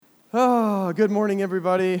Good morning,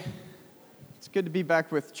 everybody. It's good to be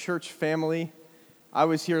back with church family. I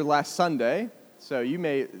was here last Sunday, so you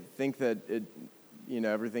may think that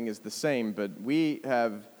everything is the same, but we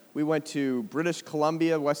went to British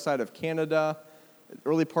Columbia, west side of Canada,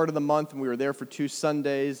 early part of the month, and we were there for 2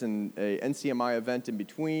 Sundays and a NCMI event in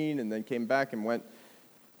between, and then came back and went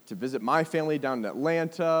to visit my family down in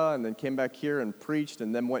Atlanta, and then came back here and preached,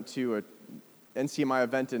 and then went to a NCMI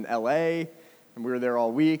event in LA, and we were there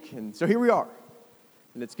all week, and so here we are,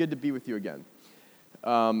 and it's good to be with you again.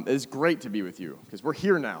 It's great to be with you, because we're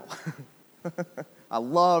here now. I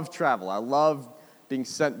love travel. I love being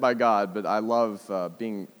sent by God, but I love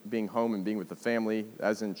being home and being with the family,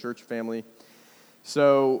 as in church family.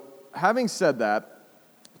 So, having said that,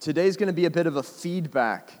 today's going to be a bit of a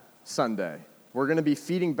feedback Sunday. We're going to be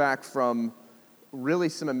feeding back from really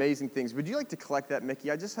some amazing things. Would you like to collect that, Mickey?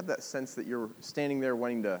 I just have that sense that you're standing there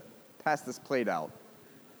wanting to pass this plate out.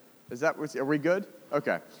 Are we good?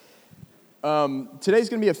 Okay. Today's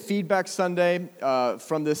going to be a feedback Sunday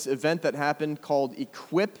from this event that happened called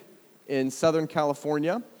Equip in Southern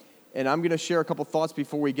California. And I'm going to share a couple thoughts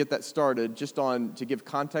before we get that started, just to give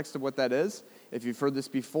context of what that is. If you've heard this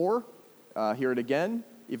before, hear it again.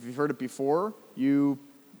 If you've heard it before, you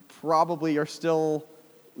probably are still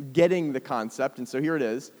getting the concept, and so here it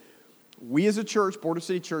is. We as a church, Border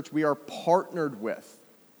City Church, we are partnered with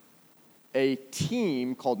a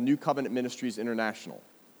team called New Covenant Ministries International.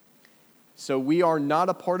 So we are not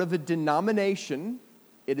a part of a denomination,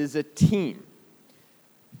 it is a team.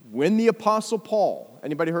 When the Apostle Paul,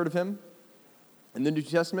 anybody heard of him in the New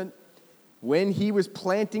Testament? When he was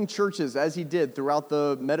planting churches, as he did throughout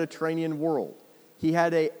the Mediterranean world, he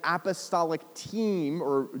had an apostolic team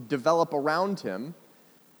or develop around him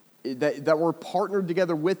that were partnered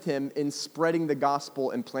together with him in spreading the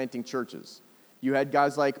gospel and planting churches. You had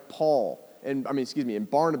guys like and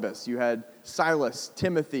Barnabas. You had Silas,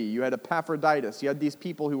 Timothy. You had Epaphroditus. You had these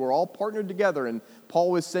people who were all partnered together, and Paul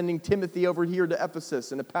was sending Timothy over here to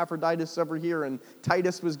Ephesus, and Epaphroditus over here, and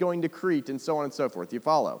Titus was going to Crete, and so on and so forth. You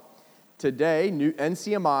follow? Today,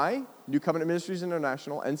 NCMI, New Covenant Ministries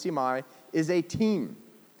International, NCMI, is a team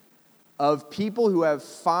of people who have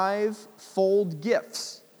 5-fold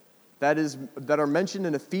gifts that are mentioned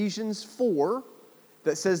in Ephesians 4,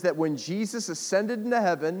 that says that when Jesus ascended into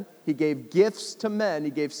heaven, he gave gifts to men. He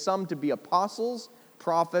gave some to be apostles,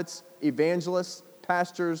 prophets, evangelists,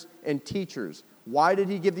 pastors, and teachers. Why did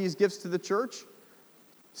he give these gifts to the church?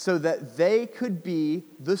 So that they could be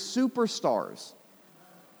the superstars.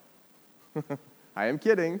 I am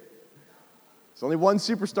kidding. There's only one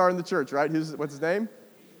superstar in the church, right? What's his name?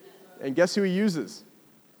 And guess who he uses?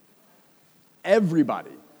 Everybody.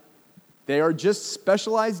 They are just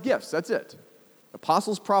specialized gifts. That's it.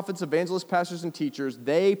 Apostles, prophets, evangelists, pastors, and teachers,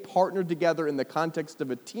 they partnered together in the context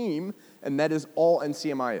of a team, and that is all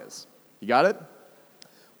NCMI is. You got it?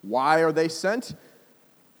 Why are they sent?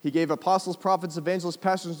 He gave apostles, prophets, evangelists,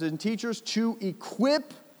 pastors, and teachers to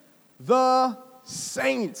equip the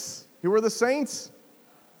saints. Who are the saints?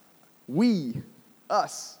 We,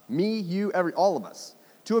 us, me, you, all of us.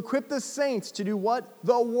 To equip the saints to do what?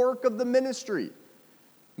 The work of the ministry.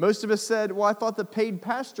 Most of us said, well, I thought the paid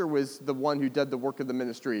pastor was the one who did the work of the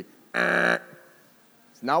ministry.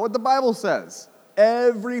 It's not what the Bible says.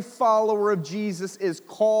 Every follower of Jesus is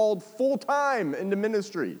called full-time into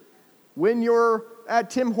ministry. When you're at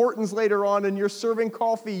Tim Hortons later on and you're serving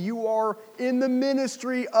coffee, you are in the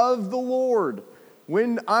ministry of the Lord.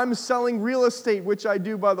 When I'm selling real estate, which I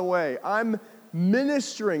do, by the way, I'm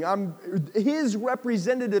ministering. I'm his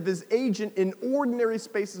representative, his agent in ordinary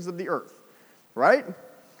spaces of the earth, right?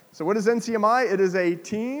 So what is NCMI? It is a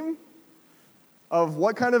team of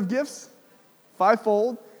what kind of gifts?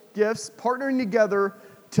 5-fold gifts, partnering together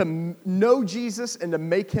to know Jesus and to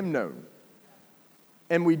make him known.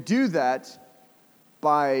 And we do that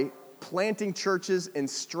by planting churches and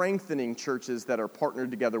strengthening churches that are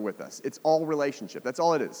partnered together with us. It's all relationship. That's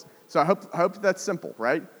all it is. So I hope that's simple,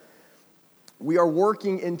 right? We are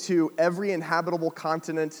working into every inhabitable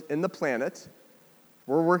continent in the planet.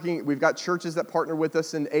 We've got churches that partner with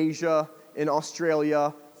us in Asia, in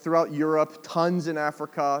Australia, throughout Europe, tons in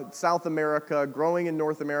Africa, South America, growing in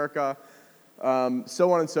North America,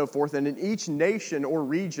 so on and so forth. And in each nation or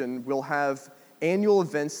region, we'll have annual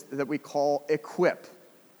events that we call Equip.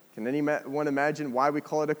 Can anyone imagine why we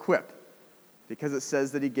call it Equip? Because it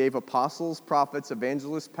says that he gave apostles, prophets,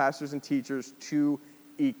 evangelists, pastors, and teachers to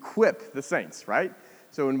equip the saints, right?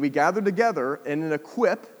 So when we gather together in an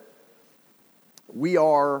Equip, we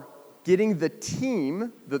are getting the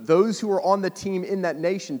team, those who are on the team in that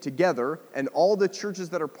nation together, and all the churches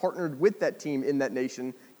that are partnered with that team in that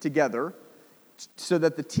nation together so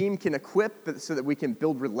that the team can equip, so that we can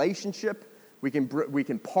build relationship, we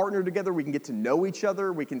can partner together, we can get to know each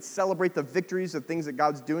other, we can celebrate the victories of things that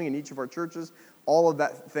God's doing in each of our churches, all of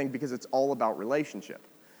that thing, because it's all about relationship.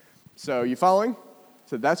 So you following?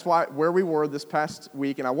 So that's where we were this past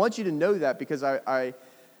week, and I want you to know that because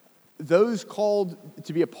those called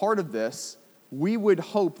to be a part of this, we would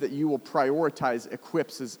hope that you will prioritize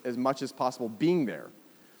Equips as much as possible being there.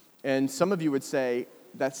 And some of you would say,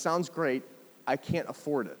 that sounds great, I can't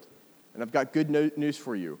afford it. And I've got good news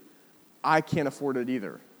for you. I can't afford it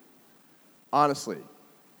either. Honestly.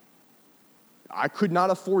 I could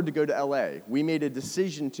not afford to go to LA. We made a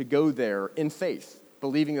decision to go there in faith,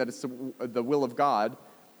 believing that it's the will of God,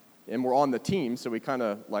 and we're on the team, so we kind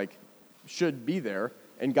of should be there,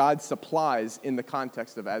 and God supplies in the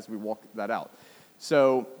context of as we walk that out.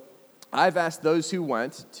 So I've asked those who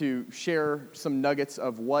went to share some nuggets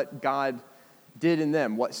of what God did in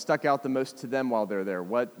them, what stuck out the most to them while they're there,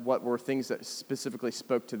 what were things that specifically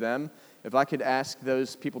spoke to them. If I could ask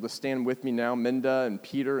those people to stand with me now, Minda and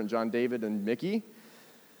Peter and John David and Mickey.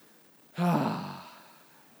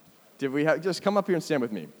 Just come up here and stand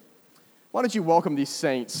with me. Why don't you welcome these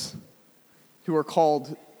saints who are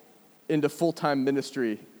called into full-time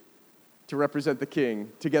ministry to represent the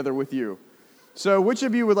King together with you. So which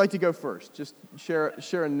of you would like to go first? Just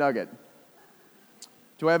share a nugget.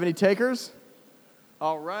 Do I have any takers?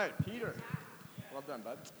 All right, Peter. Well done,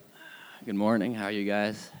 bud. Good morning. How are you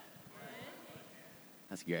guys?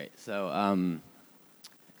 That's great. So,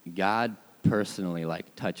 God personally,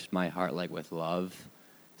 touched my heart, with love.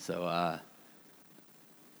 So,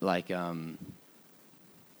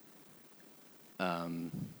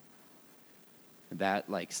 that,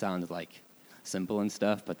 sounds, simple and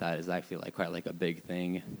stuff, but that is actually, quite, a big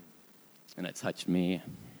thing, and it touched me.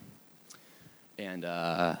 And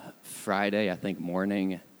Friday, I think,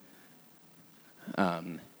 morning,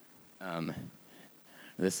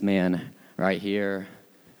 this man right here,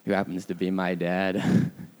 who happens to be my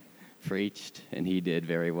dad, preached, and he did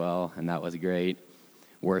very well, and that was great.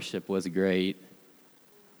 Worship was great.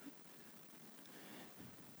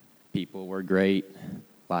 People were great.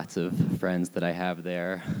 Lots of friends that I have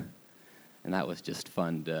there, and that was just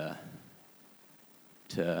fun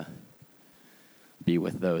to be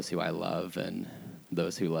with those who I love and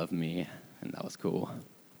those who love me, and that was cool.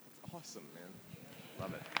 Awesome, man.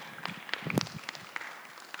 Love it.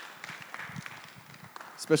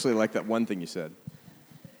 Especially that one thing you said.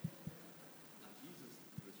 Jesus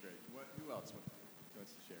was great. Who else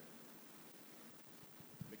wants to share?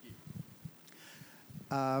 Mickey?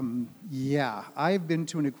 Yeah, I've been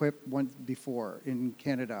to an Equip once before in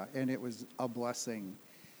Canada, and it was a blessing.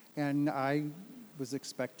 And I was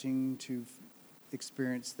expecting to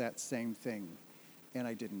experience that same thing, and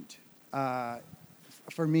I didn't.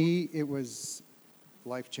 For me, it was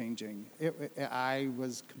life-changing. I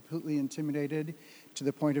was completely intimidated to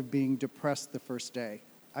the point of being depressed the first day.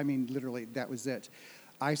 I mean, literally, that was it.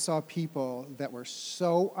 I saw people that were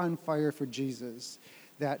so on fire for Jesus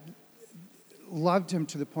that loved him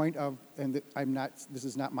to the point of, and this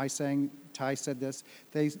is not my saying, Ty said this,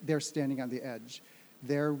 they're standing on the edge.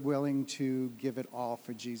 They're willing to give it all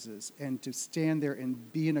for Jesus, and to stand there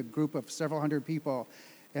and be in a group of several hundred people,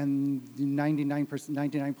 and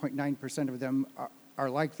 99.9% of them are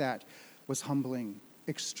like that, was humbling,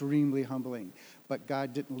 extremely humbling. But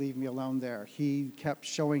God didn't leave me alone there. He kept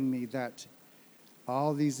showing me that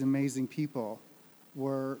all these amazing people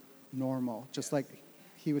were normal, just like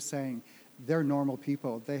he was saying. They're normal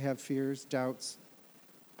people. They have fears, doubts,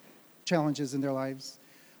 challenges in their lives,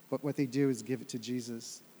 but what they do is give it to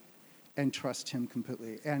Jesus and trust him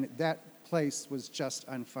completely. And that place was just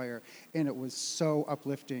on fire, and it was so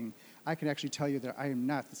uplifting. I can actually tell you that I am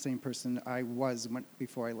not the same person I was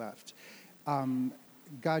before I left.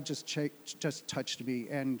 God just touched me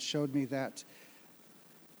and showed me that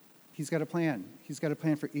he's got a plan. He's got a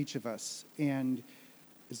plan for each of us. And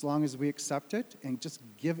as long as we accept it and just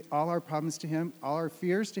give all our problems to him, all our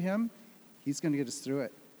fears to him, he's going to get us through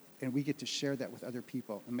it. And we get to share that with other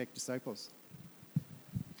people and make disciples.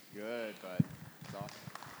 Good, bud. That's awesome.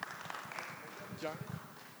 John?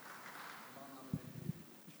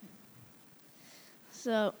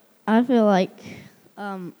 So I feel like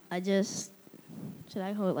should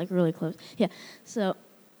I hold it really close? Yeah. So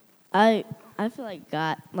I feel like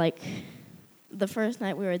God, the first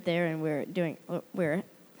night we were there and we were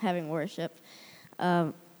having worship,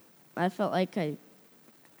 I felt like I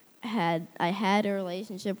had a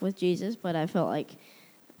relationship with Jesus, but I felt like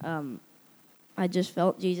I just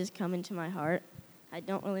felt Jesus come into my heart, I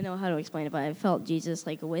don't really know how to explain it, but I felt Jesus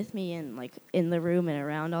like with me and like in the room and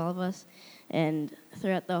around all of us. And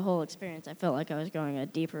throughout the whole experience, I felt like I was growing a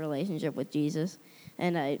deeper relationship with Jesus.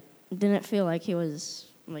 And I didn't feel like he was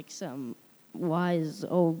like some wise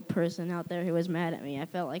old person out there who was mad at me. I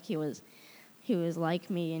felt like he was like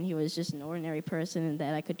me, and he was just an ordinary person, and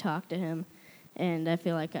that I could talk to him. And I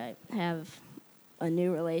feel like I have a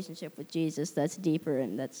new relationship with Jesus that's deeper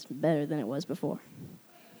and that's better than it was before.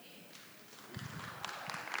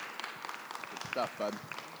 Good stuff, bud.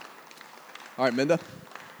 All right, Minda.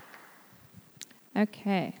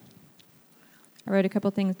 Okay. I wrote a couple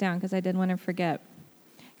things down because I didn't want to forget.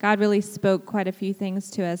 God really spoke quite a few things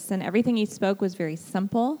to us, and everything he spoke was very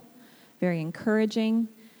simple, very encouraging,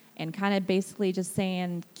 and kind of basically just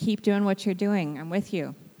saying, keep doing what you're doing. I'm with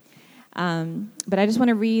you. But I just want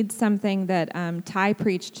to read something that Ty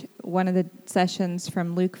preached one of the sessions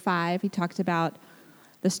from Luke 5. He talked about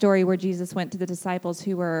the story where Jesus went to the disciples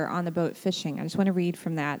who were on the boat fishing. I just want to read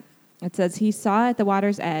from that. It says, he saw at the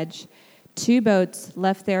water's edge 2 boats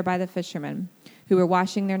left there by the fishermen who were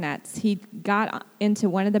washing their nets. He got into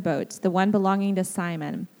one of the boats, the one belonging to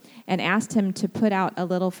Simon, and asked him to put out a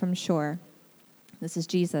little from shore. This is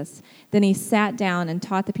Jesus. Then he sat down and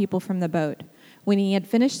taught the people from the boat. When he had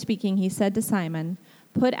finished speaking, he said to Simon,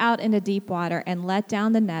 put out into deep water and let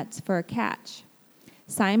down the nets for a catch.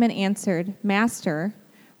 Simon answered, Master,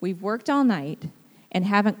 we've worked all night and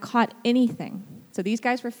haven't caught anything. So these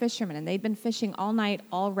guys were fishermen, and they'd been fishing all night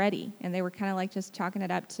already, and they were kind of like just chalking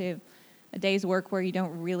it up to a day's work where you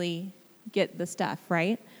don't really get the stuff,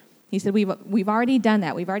 right? He said, we've already done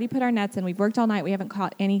that. We've already put our nets in. We've worked all night. We haven't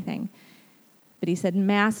caught anything. But he said,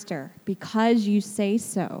 Master, because you say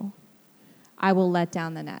so, I will let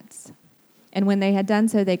down the nets. And when they had done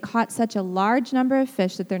so, they caught such a large number of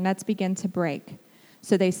fish that their nets began to break.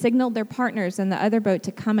 So they signaled their partners in the other boat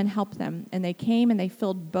to come and help them. And they came and they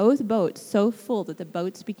filled both boats so full that the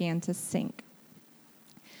boats began to sink.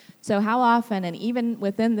 So how often, and even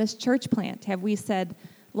within this church plant, have we said,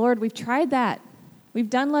 Lord, we've tried that. We've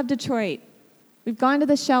done Love Detroit. We've gone to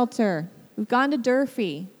the shelter. We've gone to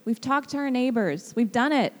Durfee. We've talked to our neighbors. We've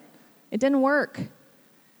done it. It didn't work.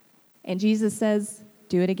 And Jesus says,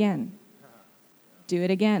 do it again. Do it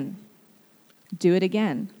again. Do it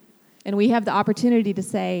again. And we have the opportunity to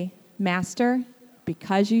say, Master,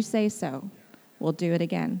 because you say so, we'll do it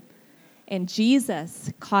again. And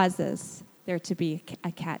Jesus causes there to be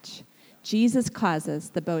a catch. Jesus causes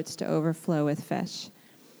the boats to overflow with fish.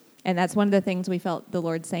 And that's one of the things we felt the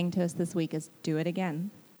Lord saying to us this week is, do it again.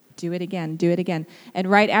 Do it again. Do it again. And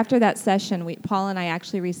right after that session, Paul and I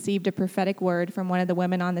actually received a prophetic word from one of the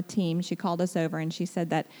women on the team. She called us over, and she said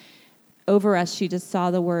that over us, she just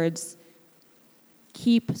saw the words,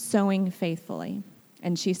 keep sowing faithfully.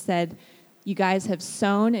 And she said, you guys have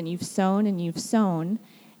sown, and you've sown, and you've sown,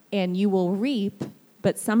 and you will reap,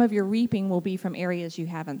 but some of your reaping will be from areas you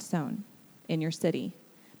haven't sown in your city.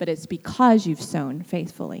 But it's because you've sown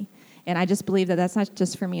faithfully. And I just believe that that's not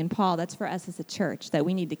just for me and Paul, that's for us as a church, that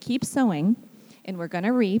we need to keep sowing, and we're going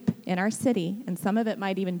to reap in our city, and some of it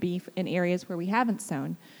might even be in areas where we haven't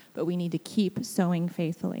sown, but we need to keep sowing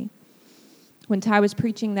faithfully. When Ty was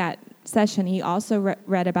preaching that session, he also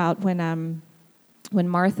read about when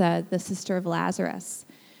Martha, the sister of Lazarus,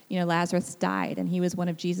 Lazarus died, and he was one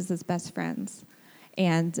of Jesus' best friends.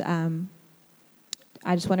 And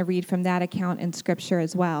I just want to read from that account in Scripture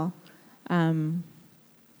as well,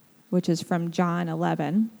 which is from John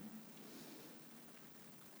 11.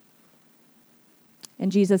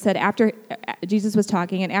 And Jesus said, Jesus was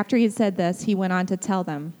talking, and after he had said this, he went on to tell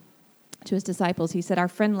them, to his disciples, he said, our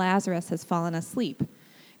friend Lazarus has fallen asleep,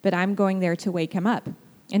 but I'm going there to wake him up.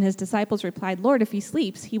 And his disciples replied, Lord, if he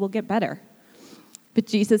sleeps, he will get better. But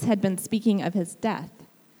Jesus had been speaking of his death,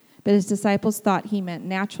 but his disciples thought he meant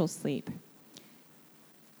natural sleep.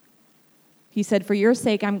 He said, for your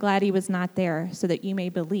sake, I'm glad he was not there, so that you may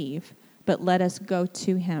believe, but let us go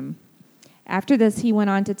to him. After this, he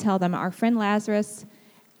went on to tell them, our friend Lazarus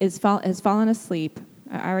has fallen asleep.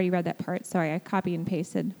 I already read that part. Sorry, I copied and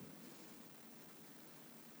pasted.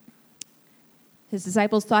 His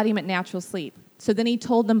disciples thought he meant natural sleep. So then he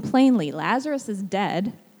told them plainly, Lazarus is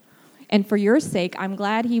dead, and for your sake, I'm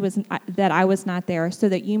glad that I was not there, so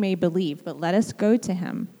that you may believe, but let us go to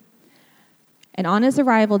him. And on his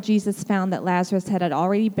arrival, Jesus found that Lazarus had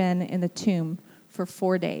already been in the tomb for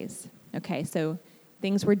 4 days. Okay, so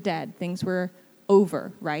things were dead. Things were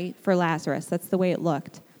over, right, for Lazarus. That's the way it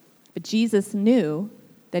looked. But Jesus knew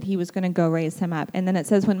that he was going to go raise him up. And then it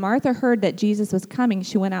says, when Martha heard that Jesus was coming,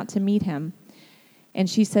 she went out to meet him. And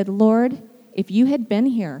she said, Lord, if you had been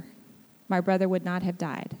here, my brother would not have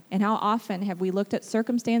died. And how often have we looked at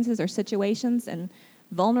circumstances or situations, and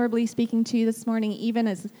vulnerably speaking to you this morning, even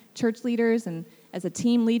as church leaders and as a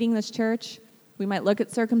team leading this church, we might look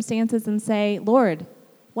at circumstances and say, Lord,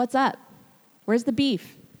 what's up? Where's the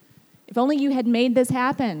beef? If only you had made this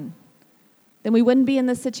happen, then we wouldn't be in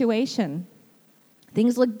this situation.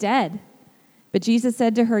 Things look dead. But Jesus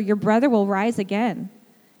said to her, your brother will rise again.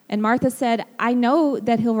 And Martha said, I know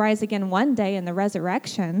that he'll rise again one day in the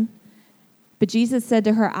resurrection. But Jesus said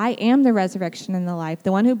to her, I am the resurrection and the life.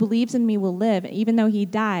 The one who believes in me will live. Even though he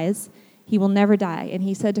dies, he will never die. And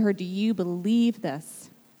he said to her, do you believe this?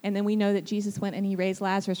 And then we know that Jesus went and he raised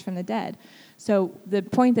Lazarus from the dead. So the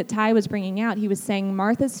point that Ty was bringing out, he was saying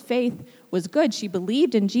Martha's faith was good. She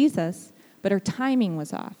believed in Jesus, but her timing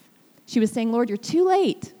was off. She was saying, Lord, you're too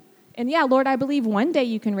late. And yeah, Lord, I believe one day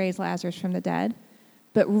you can raise Lazarus from the dead.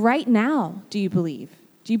 But right now, do you believe?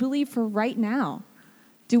 Do you believe for right now?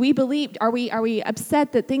 Do we believe, are we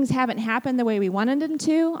upset that things haven't happened the way we wanted them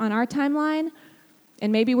to on our timeline?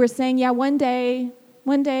 And maybe we're saying, yeah, one day,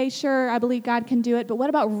 sure, I believe God can do it. But what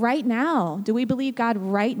about right now? Do we believe God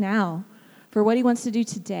right now for what he wants to do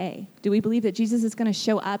today? Do we believe that Jesus is going to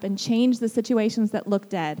show up and change the situations that look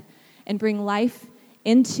dead and bring life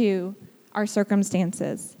into our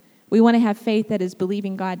circumstances? We want to have faith that is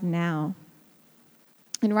believing God now.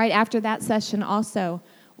 And right after that session also,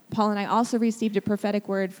 Paul and I also received a prophetic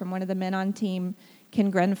word from one of the men on team,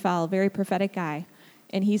 Ken Grenfell, very prophetic guy.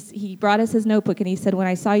 And he brought us his notebook, and he said, when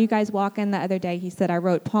I saw you guys walk in the other day, he said, I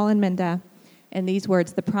wrote Paul and Minda and these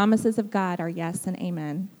words, the promises of God are yes and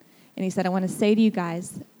amen. And he said, I want to say to you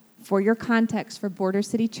guys, for your context for Border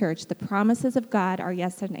City Church, the promises of God are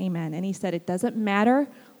yes and amen. And he said, it doesn't matter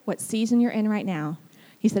what season you're in right now.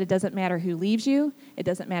 He said, it doesn't matter who leaves you. It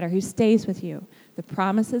doesn't matter who stays with you. The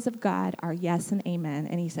promises of God are yes and amen.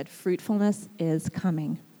 And he said, fruitfulness is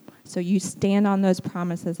coming. So you stand on those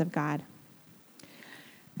promises of God.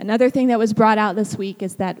 Another thing that was brought out this week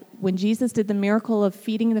is that when Jesus did the miracle of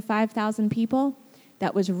feeding the 5,000 people,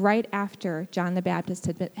 that was right after John the Baptist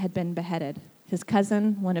had been beheaded. His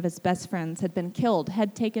cousin, one of his best friends, had been killed,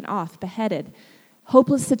 head taken off, beheaded.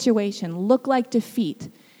 Hopeless situation, looked like defeat.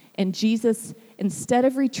 And Jesus, instead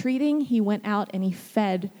of retreating, he went out and he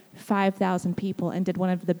fed 5,000 people and did one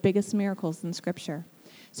of the biggest miracles in Scripture.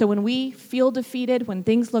 So when we feel defeated, when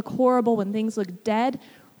things look horrible, when things look dead,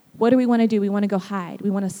 what do we want to do? We want to go hide. We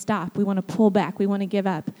want to stop. We want to pull back. We want to give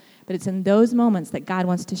up. But it's in those moments that God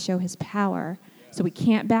wants to show his power. So we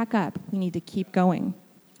can't back up. We need to keep going.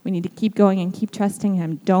 We need to keep going and keep trusting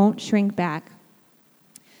him. Don't shrink back.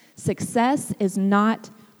 Success is not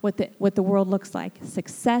what the world looks like.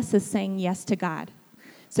 Success is saying yes to God.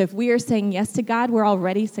 So if we are saying yes to God, we're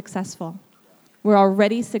already successful. We're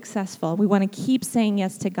already successful. We want to keep saying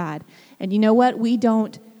yes to God. And you know what? We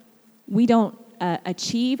don't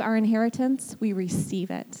achieve our inheritance, we receive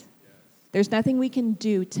it. There's nothing we can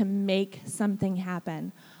do to make something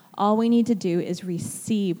happen. All we need to do is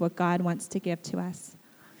receive what God wants to give to us.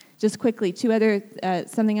 Just quickly,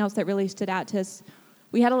 something else that really stood out to us.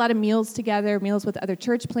 We had a lot of meals together, meals with other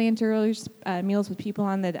church planters, meals with people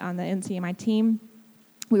on the NCMI team.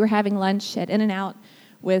 We were having lunch at In-N-Out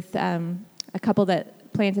with a couple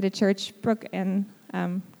that planted a church, Brooke and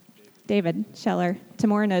David Scheller.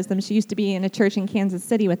 Tamora knows them. She used to be in a church in Kansas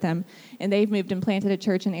City with them, and they've moved and planted a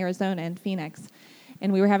church in Arizona and Phoenix.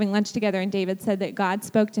 And we were having lunch together, and David said that God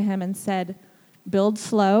spoke to him and said, build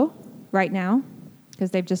slow right now, because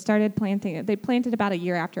they've just started planting. They planted about a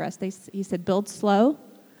year after us. He said, build slow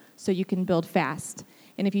so you can build fast.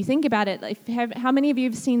 And if you think about it, how many of you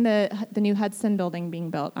have seen the new Hudson building being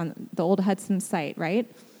built on the old Hudson site, right?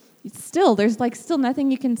 There's still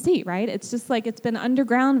nothing you can see, right? It's just like it's been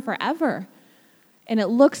underground forever. And it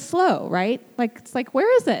looks slow, right? It's like,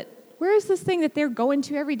 where is it? Where is this thing that they're going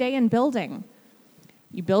to every day and building?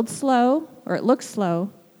 You build slow, or it looks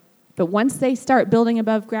slow, but once they start building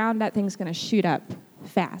above ground, that thing's going to shoot up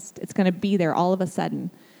fast. It's going to be there all of a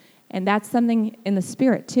sudden. And that's something in the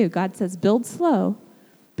Spirit, too. God says, build slow,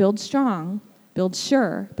 build strong, build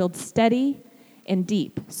sure, build steady, and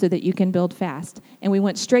deep so that you can build fast. And we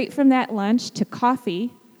went straight from that lunch to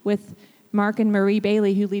coffee with Mark and Marie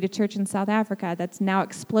Bailey, who lead a church in South Africa that's now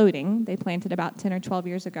exploding. They planted about 10 or 12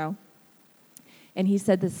 years ago. And he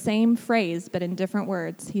said the same phrase, but in different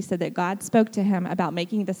words. He said that God spoke to him about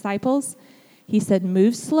making disciples. He said,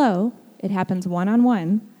 move slow. It happens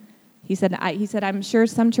one-on-one. He said, I'm sure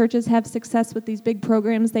some churches have success with these big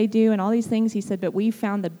programs they do and all these things. He said, but we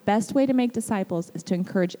found the best way to make disciples is to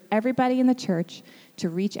encourage everybody in the church to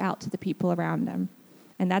reach out to the people around them.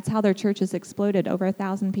 And that's how their church has exploded, over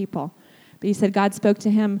 1,000 people. But he said God spoke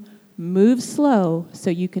to him, move slow so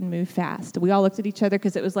you can move fast. We all looked at each other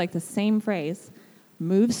because it was like the same phrase.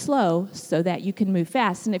 Move slow so that you can move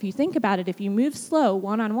fast. And if you think about it, if you move slow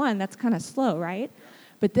one-on-one, that's kind of slow, right?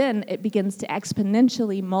 But then it begins to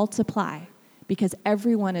exponentially multiply because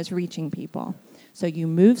everyone is reaching people. So you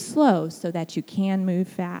move slow so that you can move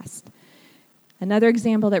fast. Another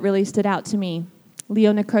example that really stood out to me,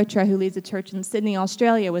 Leo Nakotra, who leads a church in Sydney,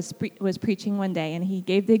 Australia, was preaching one day, and he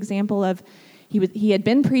gave the example of he had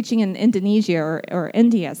been preaching in Indonesia or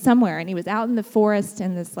India somewhere, and he was out in the forest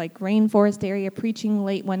in this like rainforest area preaching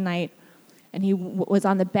late one night, and he was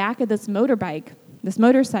on the back of this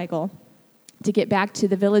motorcycle, to get back to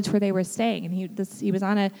the village where they were staying, and he was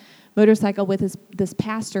on a motorcycle with this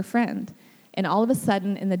pastor friend, and all of a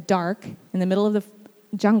sudden, in the dark, in the middle of the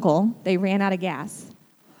jungle, they ran out of gas,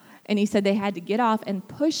 and he said they had to get off and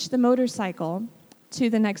push the motorcycle to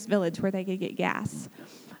the next village where they could get gas.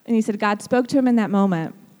 And he said God spoke to him in that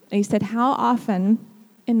moment. And he said, how often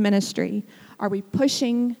in ministry are we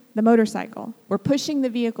pushing the motorcycle? We're pushing the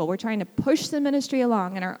vehicle. We're trying to push the ministry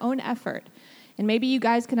along in our own effort. And maybe you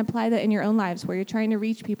guys can apply that in your own lives where you're trying to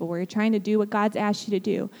reach people, where you're trying to do what God's asked you to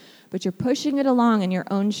do. But you're pushing it along in your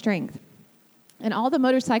own strength. And all the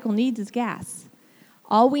motorcycle needs is gas.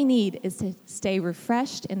 All we need is to stay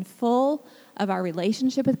refreshed and full of our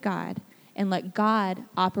relationship with God and let God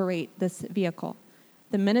operate this vehicle.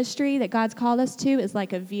 The ministry that God's called us to is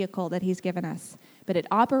like a vehicle that he's given us. But it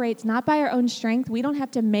operates not by our own strength. We don't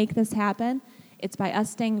have to make this happen. It's by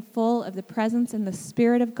us staying full of the presence and the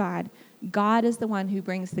Spirit of God. God is the one who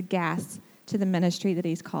brings the gas to the ministry that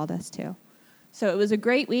he's called us to. So it was a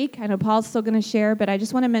great week. I know Paul's still going to share, but I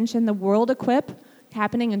just want to mention the World Equip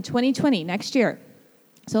happening in 2020, next year.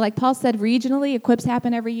 So like Paul said, regionally, equips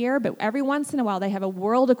happen every year, but every once in a while they have a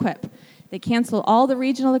World Equip. They cancel all the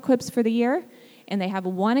regional equips for the year, and they have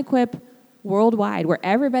one equip worldwide where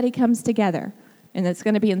everybody comes together. And it's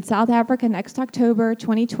going to be in South Africa next October,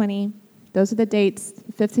 2020. Those are the dates,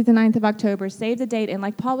 5th through the 9th of October. Save the date. And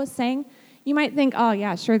like Paul was saying, you might think, oh,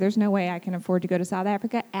 yeah, sure, there's no way I can afford to go to South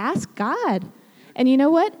Africa. Ask God. And you know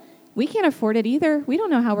what? We can't afford it either. We don't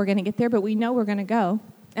know how we're going to get there, but we know we're going to go.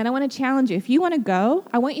 And I want to challenge you. If you want to go,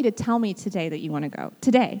 I want you to tell me today that you want to go.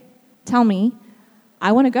 Today. Tell me,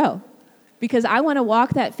 I want to go. Because I want to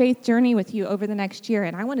walk that faith journey with you over the next year,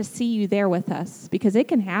 and I want to see you there with us, because it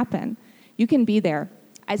can happen. You can be there.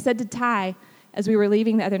 I said to Ty, as we were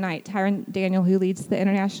leaving the other night, Tyron Daniel, who leads the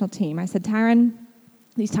international team, I said, Tyron,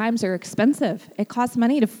 these times are expensive. It costs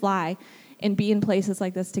money to fly and be in places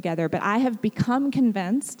like this together, but I have become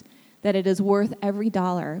convinced that it is worth every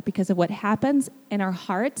dollar because of what happens in our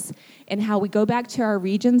hearts and how we go back to our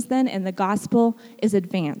regions then, and the gospel is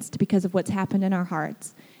advanced because of what's happened in our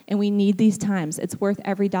hearts. And we need these times. It's worth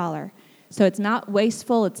every dollar. So it's not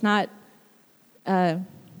wasteful. It's not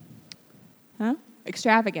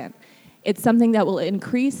extravagant. It's something that will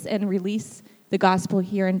increase and release the gospel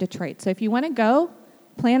here in Detroit. So if you want to go,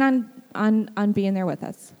 plan on being there with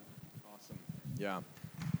us. Awesome. Yeah.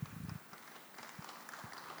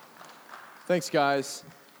 Thanks, guys.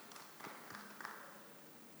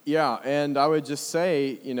 Yeah, and I would just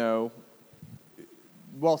say,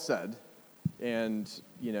 well said. And,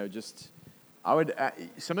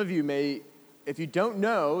 some of you may, if you don't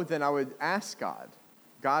know, then I would ask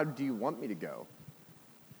God, do you want me to go?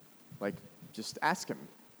 Like, just ask him.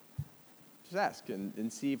 Just ask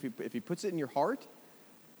and see if he puts it in your heart,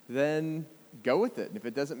 then go with it. And if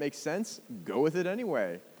it doesn't make sense, go with it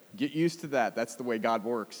anyway. Get used to that. That's the way God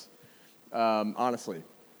works, honestly.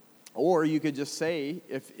 Or you could just say,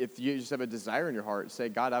 if you just have a desire in your heart, say,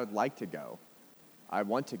 God, I would like to go. I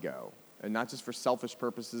want to go. And not just for selfish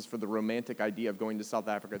purposes, for the romantic idea of going to South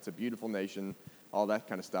Africa. It's a beautiful nation, all that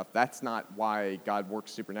kind of stuff. That's not why God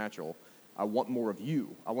works supernatural. I want more of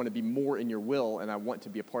you. I want to be more in your will, and I want to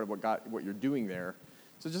be a part of what you're doing there.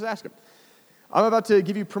 So just ask him. I'm about to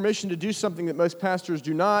give you permission to do something that most pastors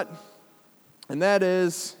do not, and that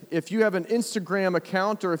is, if you have an Instagram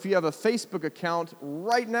account or if you have a Facebook account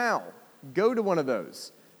right now, go to one of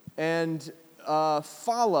those and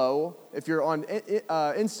follow, if you're on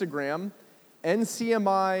Instagram,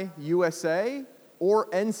 NCMI USA or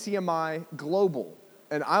NCMI Global.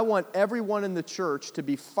 And I want everyone in the church to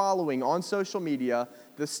be following on social media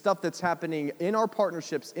the stuff that's happening in our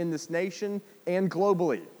partnerships in this nation and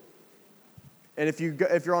globally. And if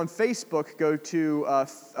you're on Facebook, go to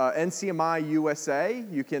NCMI USA.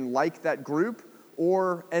 You can like that group,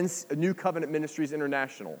 or New Covenant Ministries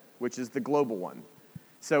International, which is the global one.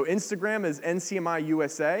 So Instagram is NCMI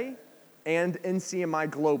USA and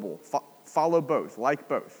NCMI Global. Follow both, like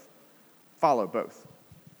both. Follow both.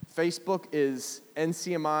 Facebook is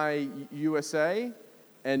NCMI USA,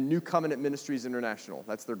 and New Covenant Ministries International.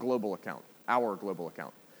 That's their global account, our global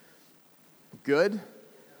account. Good.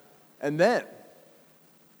 And then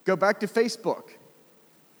go back to Facebook.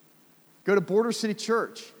 Go to Border City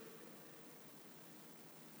Church.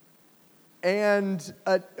 And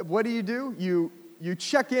what do? You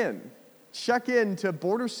check in. Check in to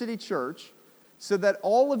Border City Church so that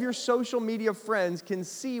all of your social media friends can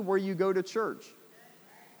see where you go to church.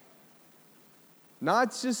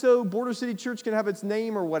 Not just so Border City Church can have its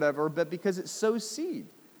name or whatever, but because it sows seed.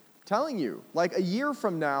 I'm telling you, like a year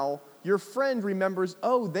from now, your friend remembers,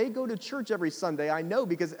 oh, they go to church every Sunday. I know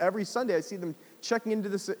because every Sunday I see them checking into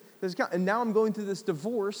this account. And now I'm going through this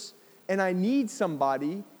divorce, and I need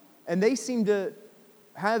somebody, and they seem to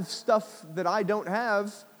have stuff that I don't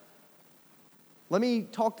have. Let me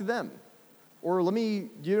talk to them. Or you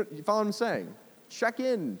follow what I'm saying? Check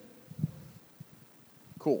in.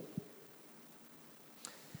 Cool.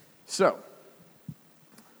 So,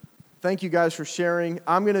 thank you guys for sharing.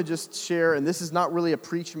 I'm going to just share, and this is not really a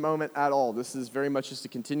preach moment at all. This is very much just a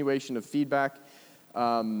continuation of feedback.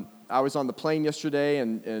 I was on the plane yesterday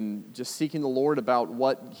and just seeking the Lord about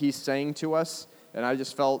what He's saying to us, and I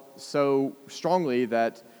just felt so strongly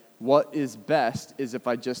that what is best is if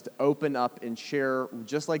I just open up and share,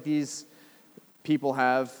 just like these people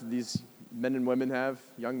have, these men and women have,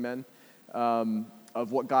 young men,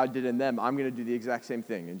 of what God did in them. I'm going to do the exact same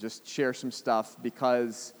thing and just share some stuff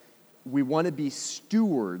because we want to be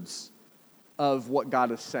stewards of what God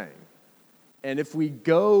is saying. And if we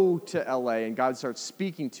go to LA and God starts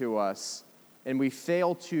speaking to us and we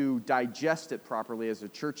fail to digest it properly as a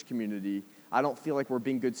church community, I don't feel like we're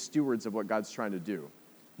being good stewards of what God's trying to do.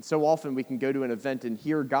 And so often we can go to an event and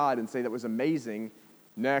hear God and say that was amazing.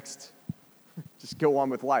 Next, just go on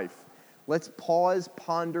with life. Let's pause,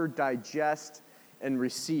 ponder, digest, and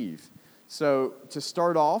receive. So to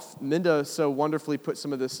start off, Minda so wonderfully put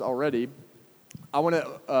some of this already. I want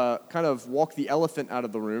to kind of walk the elephant out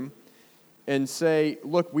of the room and say,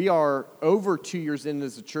 look, we are over 2 years in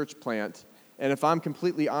as a church plant, and if I'm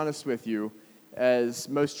completely honest with you, as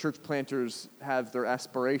most church planters have their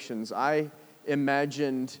aspirations, I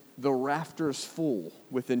imagined the rafters full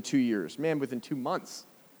within 2 years. Man, within 2 months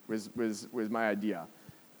was my idea.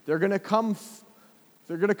 They're going to come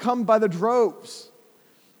by the droves.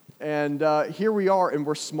 And here we are, and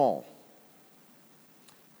we're small.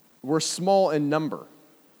 We're small in number.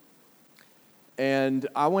 And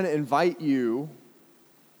I want to invite you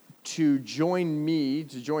to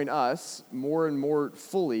join us more and more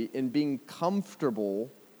fully in being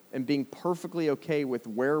comfortable and being perfectly okay with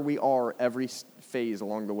where we are every phase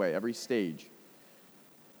along the way, every stage.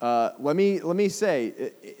 Let me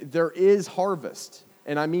say, there is harvest,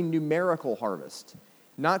 and I mean numerical harvest.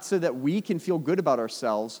 Not so that we can feel good about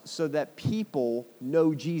ourselves, so that people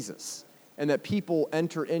know Jesus and that people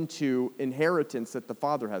enter into inheritance that the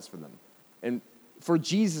Father has for them. And for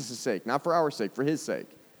Jesus' sake, not for our sake, for His sake.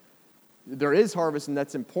 There is harvest, and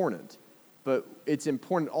that's important. But it's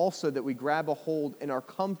important also that we grab a hold and are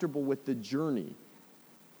comfortable with the journey.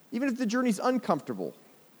 Even if the journey's uncomfortable.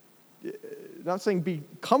 Not saying be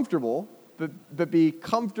comfortable, but be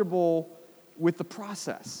comfortable with the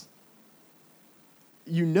process.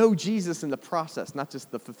 You know Jesus in the process, not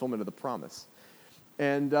just the fulfillment of the promise.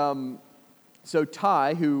 And so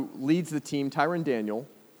Ty, who leads the team, Tyron Daniel,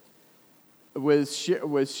 was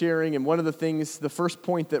sharing, and one of the things, the first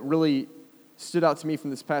point that really stood out to me from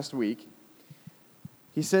this past week,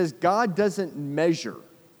 he says, God doesn't measure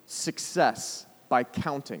success by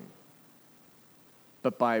counting,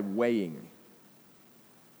 but by weighing.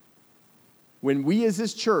 When we as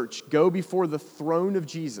His church go before the throne of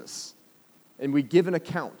Jesus and we give an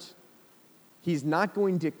account, He's not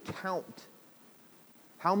going to count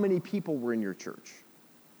how many people were in your church.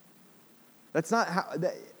 That's not how.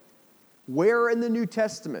 Where in the New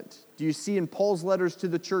Testament do you see in Paul's letters to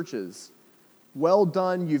the churches, well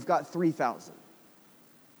done, you've got 3,000?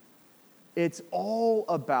 It's all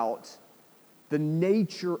about the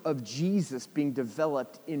nature of Jesus being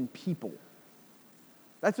developed in people.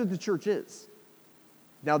 That's what the church is.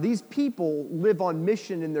 Now, these people live on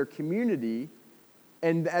mission in their community,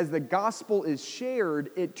 and as the gospel is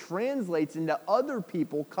shared, it translates into other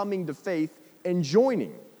people coming to faith and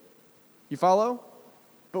joining. You follow?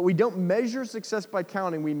 But we don't measure success by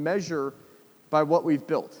counting. We measure by what we've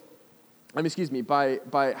built.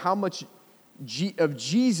 By how much of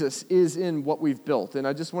Jesus is in what we've built. And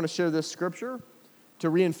I just want to share this scripture to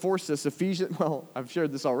reinforce this. I've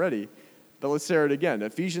shared this already, but let's share it again.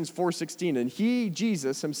 Ephesians 4:16. And He,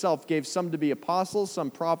 Jesus Himself, gave some to be apostles, some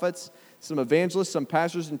prophets, some evangelists, some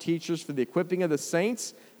pastors and teachers for the equipping of the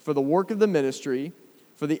saints, for the work of the ministry,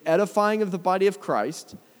 for the edifying of the body of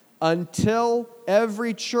Christ, until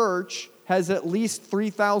every church has at least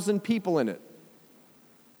 3,000 people in it.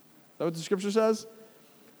 Is that what the scripture says?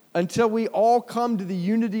 Until we all come to the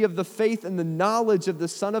unity of the faith and the knowledge of the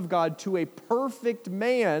Son of God, to a perfect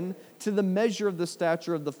man, to the measure of the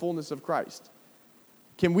stature of the fullness of Christ.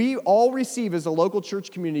 Can we all receive as a local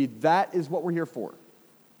church community? That is what we're here for.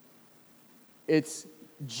 It's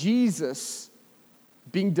Jesus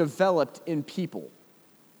being developed in people.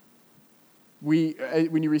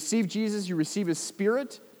 When you receive Jesus, you receive His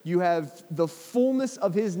Spirit. You have the fullness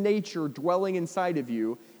of His nature dwelling inside of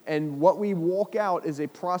you. And what we walk out is a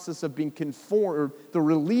process of being conformed, or the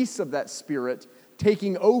release of that Spirit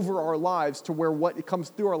taking over our lives to where what comes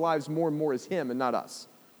through our lives more and more is Him and not us.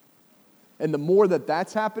 And the more that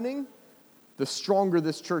that's happening, the stronger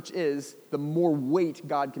this church is, the more weight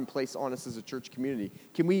God can place on us as a church community.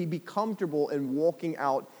 Can we be comfortable in walking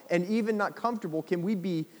out? And even not comfortable, can we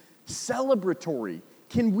be celebratory?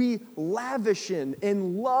 Can we lavish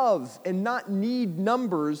in love and not need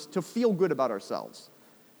numbers to feel good about ourselves?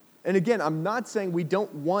 And again, I'm not saying we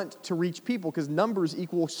don't want to reach people, because numbers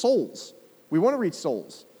equal souls. We want to reach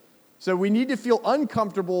souls. So we need to feel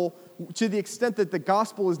uncomfortable to the extent that the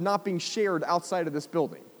gospel is not being shared outside of this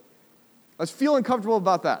building. Let's feel uncomfortable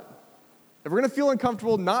about that. If we're going to feel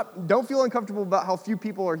uncomfortable, don't feel uncomfortable about how few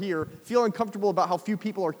people are here. Feel uncomfortable about how few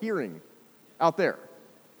people are hearing out there.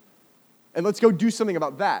 And let's go do something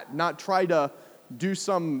about that, not try to do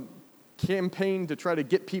some campaign to try to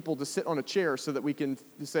get people to sit on a chair so that we can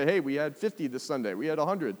say, hey, we had 50 this Sunday, we had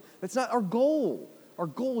 100. That's not our goal. Our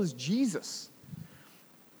goal is Jesus.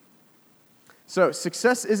 So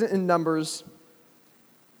success isn't in numbers,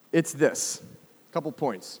 it's this. A couple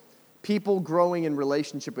points. People growing in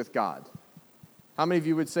relationship with God. How many of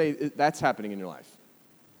you would say that's happening in your life?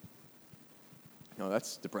 No,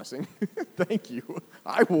 that's depressing. Thank you.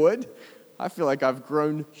 I would. I feel like I've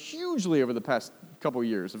grown hugely over the past couple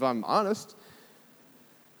years, if I'm honest.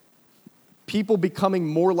 People becoming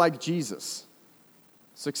more like Jesus.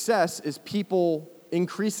 Success is people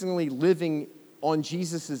increasingly living on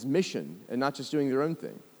Jesus' mission and not just doing their own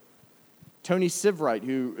thing. Tony Sivrite,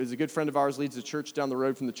 who is a good friend of ours, leads a church down the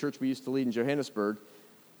road from the church we used to lead in Johannesburg,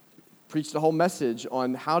 preached a whole message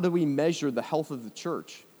on how do we measure the health of the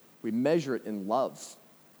church. We measure it in love.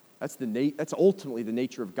 That's ultimately the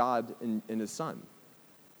nature of God and His Son.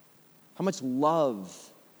 How much love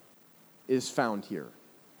is found here?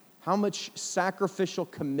 How much sacrificial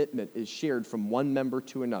commitment is shared from one member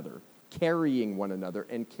to another, carrying one another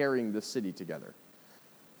and carrying the city together?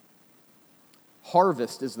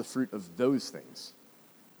 Harvest is the fruit of those things.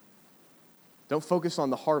 Don't focus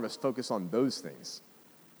on the harvest, focus on those things.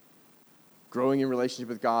 Growing in relationship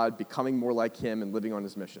with God, becoming more like Him, and living on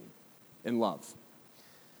His mission in love.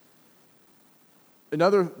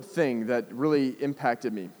 Another thing that really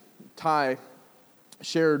impacted me, Ty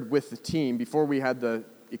shared with the team, before we had the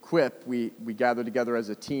equip, we gathered together as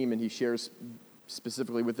a team, and he shares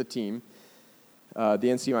specifically with the team, the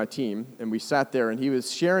NCMI team, and we sat there, and he was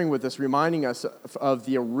sharing with us, reminding us of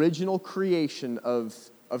the original creation of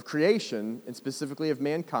creation, and specifically of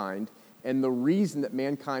mankind, and the reason that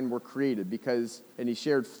mankind were created, and he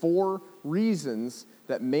shared 4 reasons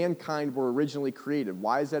that mankind were originally created.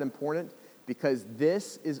 Why is that important? Because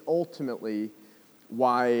this is ultimately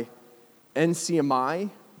why NCMI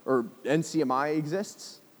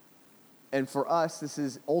exists. And for us, this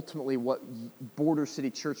is ultimately what Border City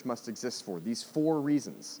Church must exist for, these 4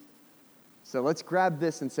 reasons. So let's grab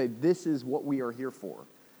this and say, this is what we are here for.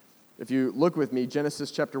 If you look with me,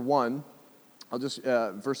 Genesis chapter 1, I'll just,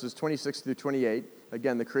 verses 26 through 28.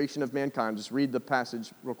 Again, the creation of mankind. Just read the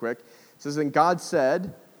passage real quick. It says, and God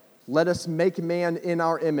said, let us make man in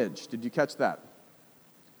our image. Did you catch that?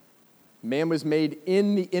 Man was made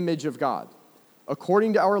in the image of God,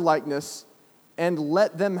 according to our likeness, and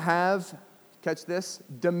let them have, catch this,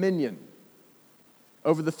 dominion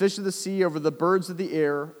over the fish of the sea, over the birds of the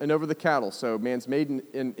air, and over the cattle. So man's made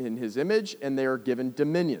in His image, and they are given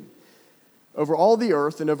dominion over all the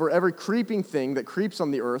earth and over every creeping thing that creeps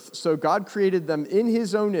on the earth. So God created them in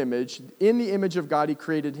His own image. In the image of God, He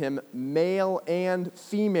created him, male and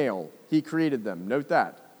female. He created them. Note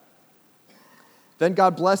that. Then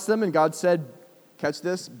God blessed them, and God said, catch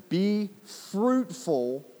this, be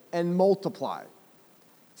fruitful and multiply.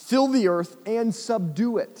 Fill the earth and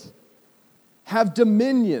subdue it. Have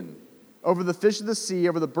dominion over the fish of the sea,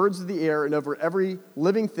 over the birds of the air, and over every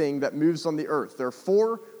living thing that moves on the earth. There are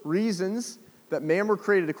 4 reasons that man were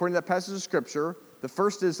created according to that passage of Scripture. The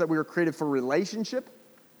first is that we were created for relationship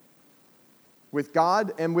with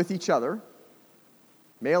God and with each other.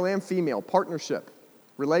 Male and female, partnership,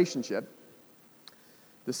 relationship.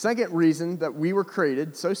 The second reason that we were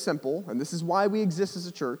created, so simple, and this is why we exist as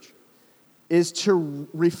a church, is to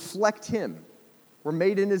reflect him. We're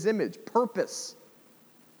made in his image. Purpose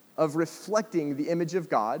of reflecting the image of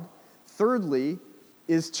God. Thirdly,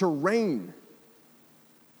 is to reign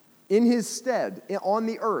in his stead on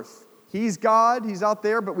the earth. He's God, he's out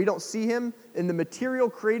there, but we don't see him. In the material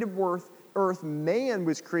creative earth, man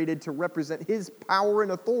was created to represent his power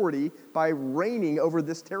and authority by reigning over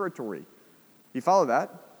this territory. You follow that?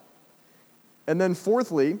 And then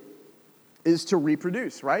fourthly is to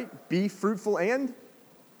reproduce, right? Be fruitful and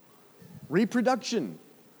reproduction.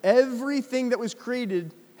 Everything that was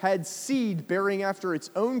created had seed bearing after its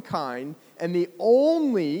own kind, and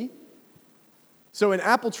so an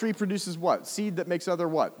apple tree produces what? Seed that makes other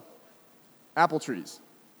what? Apple trees.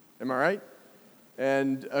 Am I right?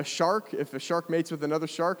 And a shark, if a shark mates with another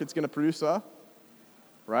shark, it's going to produce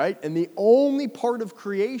right? And the only part of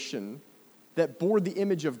creation that bore the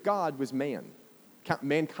image of God was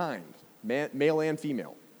mankind, male and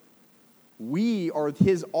female. We are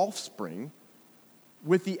his offspring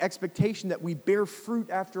with the expectation that we bear fruit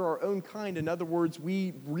after our own kind. In other words,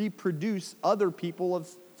 we reproduce other people of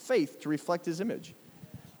faith to reflect his image,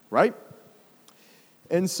 right?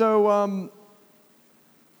 And so,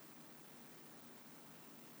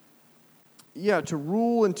 to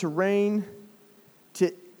rule and to reign,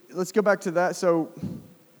 let's go back to that. So,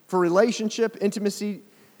 for relationship, intimacy,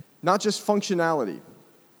 not just functionality.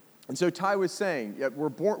 And so Ty was saying,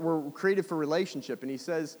 we're created for relationship, and he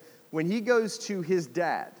says, when he goes to his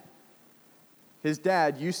dad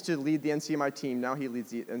used to lead the NCMI team, now he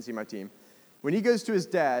leads the NCMI team. When he goes to his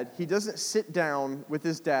dad, he doesn't sit down with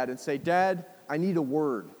his dad and say, Dad, I need a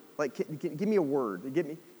word. Like, give me a word.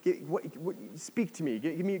 Speak to me.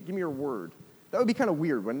 Give me your word. That would be kind of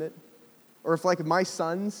weird, wouldn't it? Or if, like, my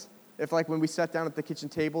sons, when we sat down at the kitchen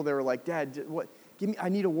table, they were like, Dad, I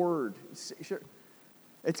need a word. Sure.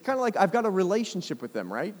 It's kind of like I've got a relationship with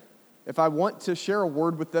them, right? If I want to share a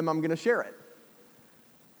word with them, I'm going to share it.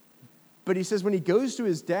 But he says when he goes to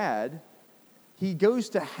his dad, he goes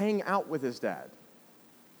to hang out with his dad,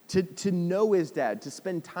 to know his dad, to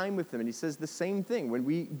spend time with him. And he says the same thing. When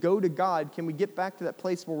we go to God, can we get back to that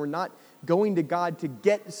place where we're not going to God to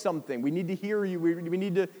get something? We need to hear you. We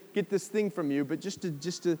need to get this thing from you, but just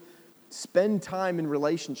to spend time in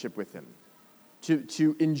relationship with him,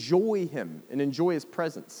 to enjoy him and enjoy his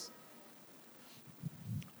presence.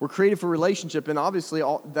 We're created for relationship, and obviously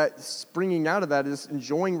all that springing out of that is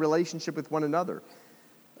enjoying relationship with one another.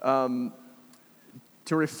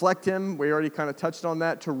 To reflect him, we already kind of touched on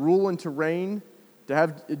that. To rule and to reign, to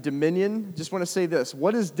have dominion. Just want to say this.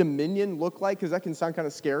 What does dominion look like? Because that can sound kind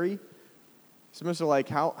of scary. Some of us are like,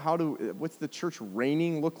 what's the church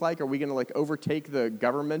reigning look like? Are we going to overtake the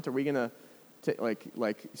government? Are we going to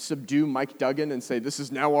subdue Mike Duggan and say, this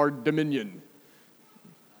is now our dominion?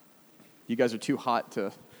 You guys are too hot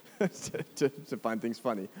to find things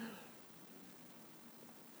funny.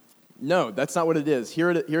 No, that's not what it is. Here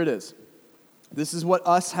it is. This is what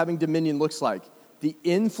us having dominion looks like. The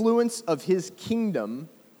influence of his kingdom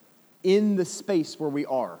in the space where we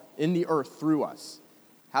are, in the earth through us.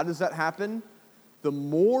 How does that happen? The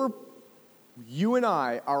more you and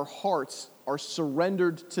I, our hearts are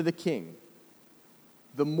surrendered to the King,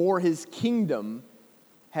 the more his kingdom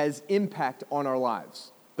has impact on our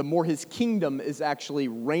lives. The more his kingdom is actually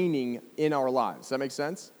reigning in our lives. Does that make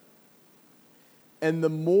sense? And the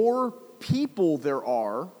more people there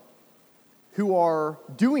are who are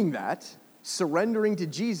doing that, surrendering to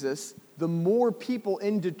Jesus, the more people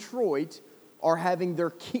in Detroit are having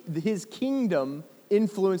his kingdom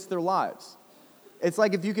influence their lives. It's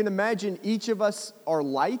like if you can imagine each of us are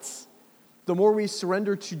lights. The more we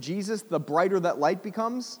surrender to Jesus, the brighter that light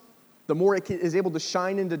becomes. The more it is able to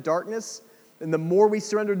shine into darkness. And the more we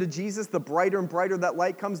surrender to Jesus, the brighter and brighter that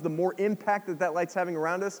light comes, the more impact that light's having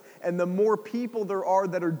around us. And the more people there are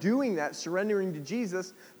that are doing that, surrendering to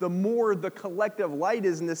Jesus, the more the collective light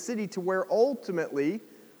is in the city, to where ultimately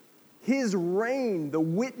his reign, the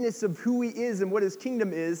witness of who he is and what his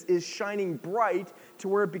kingdom is shining bright to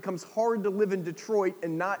where it becomes hard to live in Detroit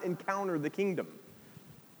and not encounter the kingdom.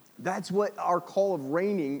 That's what our call of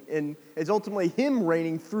reigning, and it's ultimately him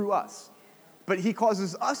reigning through us. But he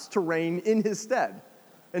causes us to reign in his stead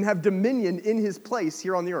and have dominion in his place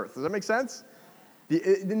here on the earth. Does that make sense?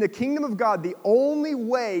 In the kingdom of God, the only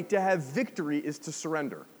way to have victory is to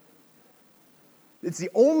surrender. It's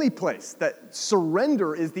the only place that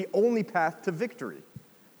surrender is the only path to victory.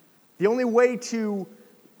 The only way to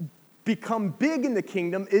become big in the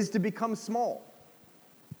kingdom is to become small.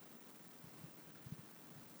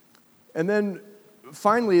 And then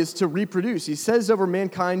finally is to reproduce. He says over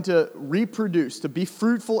mankind to reproduce, to be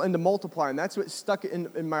fruitful and to multiply. And that's what stuck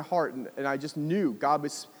in my heart. And I just knew God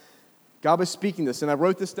was speaking this. And I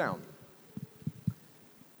wrote this down.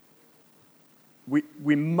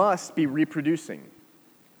 We must be reproducing.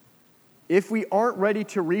 If we aren't ready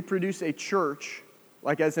to reproduce a church,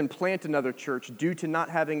 like as in plant another church, due to not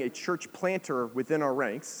having a church planter within our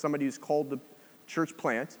ranks, somebody who's called the church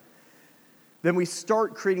plant, then we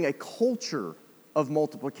start creating a culture of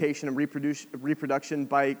multiplication and reproduction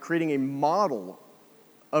by creating a model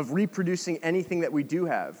of reproducing anything that we do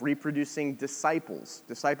have, reproducing disciples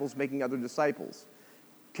making other disciples,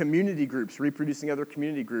 community groups reproducing other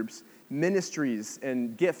community groups, ministries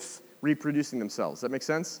and gifts reproducing themselves. Does that make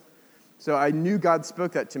sense? So I knew God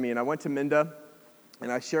spoke that to me, and I went to Minda,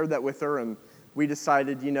 and I shared that with her, and we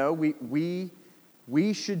decided,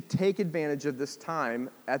 we should take advantage of this time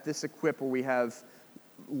at this Equip where we have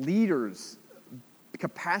leaders,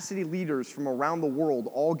 capacity leaders from around the world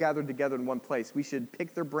all gathered together in one place. We should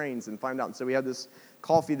pick their brains and find out. And so we had this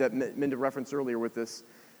coffee that Minda referenced earlier with this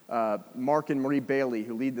Mark and Marie Bailey,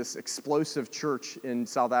 who lead this explosive church in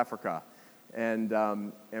South Africa. And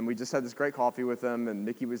we just had this great coffee with them, and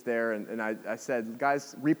Nikki was there, and I said,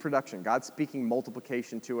 guys, reproduction. God's speaking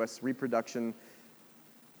multiplication to us, reproduction.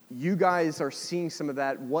 You guys are seeing some of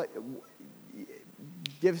that.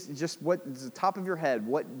 Give just what is the top of your head.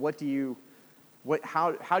 How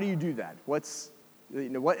do you do that?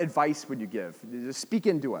 What advice would you give? Just speak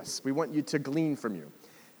into us. We want you to glean from you.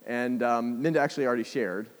 And Minda actually already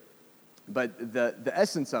shared, but the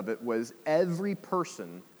essence of it was every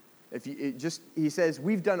person. He says,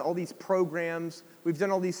 we've done all these programs, we've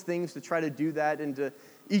done all these things to try to do that and to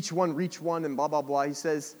each one reach one and blah, blah, blah. He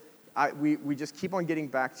says, we just keep on getting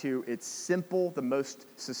back to it's simple. The most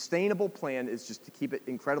sustainable plan is just to keep it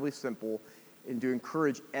incredibly simple and to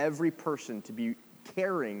encourage every person to be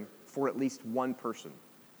caring for at least one person.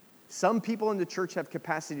 Some people in the church have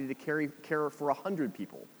capacity to care for 100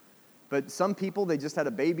 people. But some people, they just had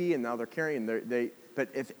a baby and now they're caring. But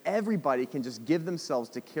if everybody can just give themselves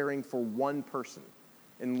to caring for one person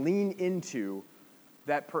and lean into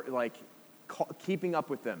that, keeping up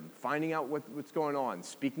with them, finding out what's going on,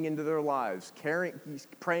 speaking into their lives,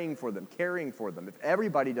 praying for them, caring for them. If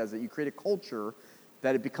everybody does it, you create a culture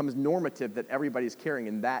that it becomes normative that everybody's caring,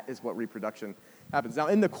 and that is what reproduction happens. Now,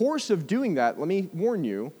 in the course of doing that, let me warn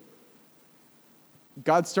you,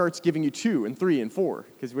 God starts giving you 2 and 3 and 4,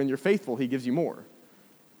 because when you're faithful, he gives you more.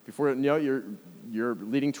 Before you're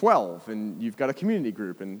leading 12, and you've got a community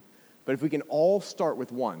group. But if we can all start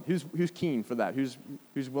with 1, who's keen for that? Who's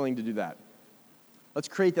willing to do that? Let's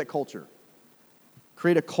create that culture.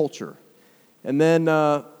 Create a culture, and then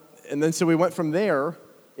so we went from there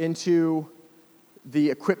into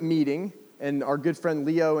the Equip meeting, and our good friend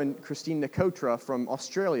Leo and Christine Nakotra from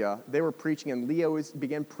Australia, they were preaching, and Leo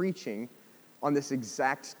began preaching on this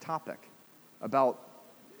exact topic about,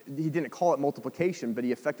 he didn't call it multiplication, but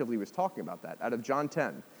he effectively was talking about that out of John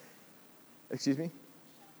 10.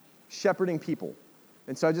 Shepherding people.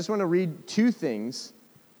 And so I just want to read 2 things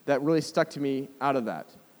that really stuck to me out of that.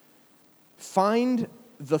 Find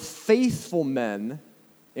the faithful men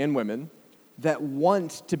and women that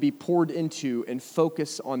want to be poured into and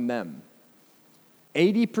focus on them.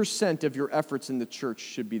 80% of your efforts in the church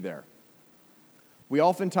should be there. We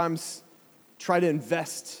oftentimes try to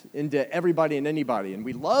invest into everybody and anybody, and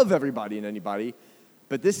we love everybody and anybody,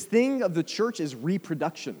 but this thing of the church is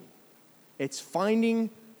reproduction. It's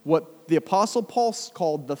finding what the Apostle Paul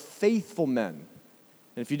called the faithful men.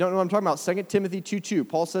 And if you don't know what I'm talking about, 2 Timothy 2:2,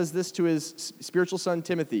 Paul says this to his spiritual son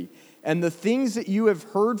Timothy, and the things that you have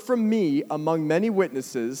heard from me among many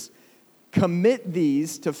witnesses, commit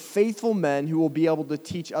these to faithful men who will be able to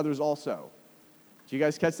teach others also. Do you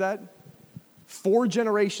guys catch that? 4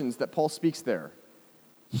 generations that Paul speaks there.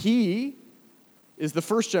 He is the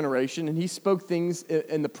first generation, and he spoke things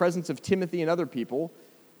in the presence of Timothy and other people.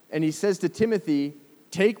 And he says to Timothy,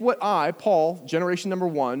 take what I, Paul, generation number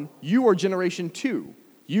 1, you are generation 2.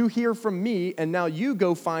 You hear from me, and now you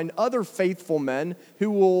go find other faithful men who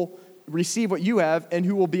will receive what you have and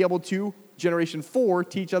who will be able to, generation 4,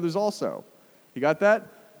 teach others also. You got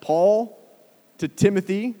that? Paul to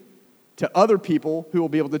Timothy, to other people who will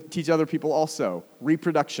be able to teach other people also.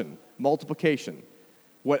 Reproduction, multiplication.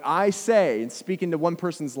 What I say and speak into one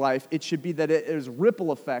person's life, it should be that it is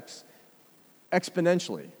ripple effects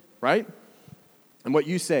exponentially, right? And what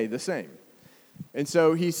you say, the same. And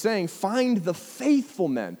so he's saying, find the faithful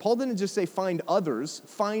men. Paul didn't just say find others,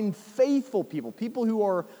 find faithful people, people who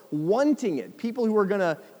are wanting it, people who are going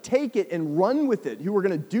to take it and run with it, who are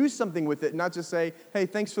going to do something with it, not just say, hey,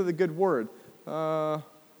 thanks for the good word.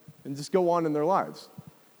 and just go on in their lives.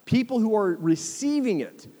 People who are receiving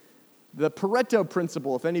it. The Pareto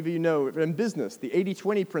principle, if any of you know, in business, the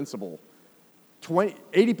 80-20 principle.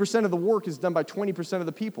 80% of the work is done by 20% of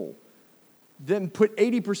the people. Then put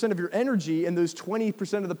 80% of your energy in those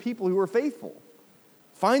 20% of the people who are faithful.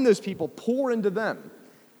 Find those people, pour into them.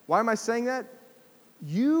 Why am I saying that?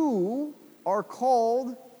 You are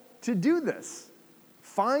called to do this.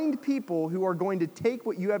 Find people who are going to take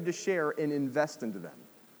what you have to share and invest into them.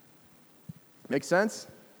 Make sense?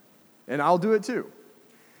 And I'll do it too.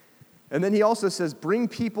 And then he also says, bring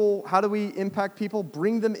people, how do we impact people?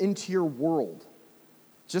 Bring them into your world,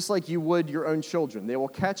 just like you would your own children. They will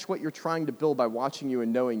catch what you're trying to build by watching you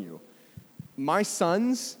and knowing you. My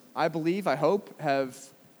sons, I believe, I hope, have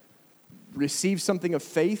received something of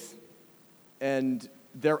faith and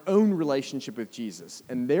their own relationship with Jesus,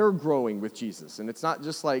 and they're growing with Jesus. And it's not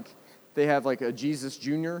just like they have like a Jesus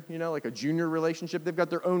junior, like a junior relationship. They've got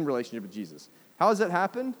their own relationship with Jesus. How has that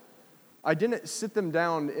happened? I didn't sit them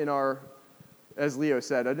down as Leo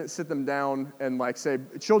said, I didn't sit them down and like say,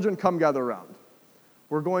 children, come gather around.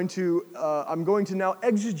 I'm going to now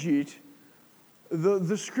exegete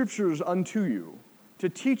the scriptures unto you to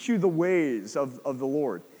teach you the ways of the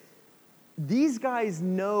Lord. These guys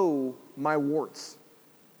know my warts.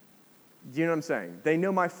 Do you know what I'm saying? They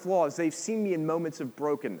know my flaws. They've seen me in moments of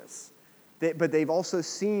brokenness. But they've also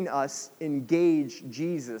seen us engage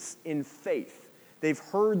Jesus in faith. They've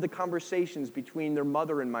heard the conversations between their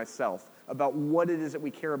mother and myself about what it is that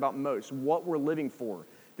we care about most, what we're living for.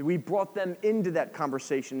 That we brought them into that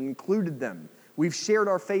conversation and included them. We've shared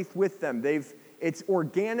our faith with them. It's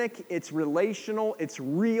organic, it's relational, it's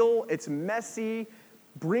real, it's messy.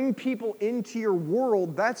 Bring people into your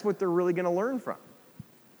world. That's what they're really going to learn from.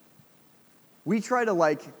 We try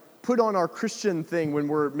to put on our Christian thing when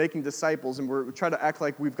we're making disciples, and we try to act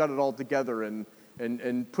like we've got it all together and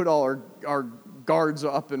put all our guards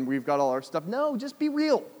up and we've got all our stuff. No, just be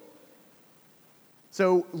real.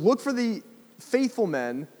 So look for the faithful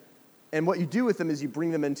men, and what you do with them is you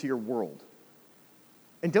bring them into your world.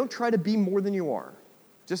 And don't try to be more than you are.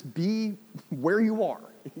 Just be where you are.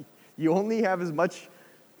 You only have as much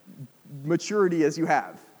maturity as you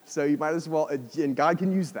have. So you might as well, and God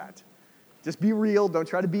can use that. Just be real. Don't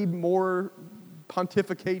try to be more,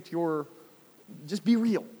 pontificate just be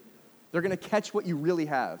real. They're going to catch what you really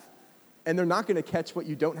have. And they're not going to catch what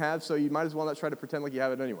you don't have, so you might as well not try to pretend like you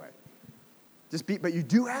have it anyway. But you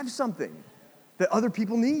do have something that other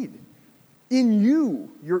people need. In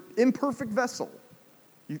you, your imperfect vessel.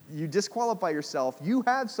 You disqualify yourself. You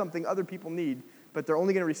have something other people need, but they're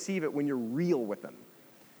only going to receive it when you're real with them.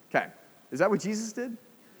 Okay, is that what Jesus did?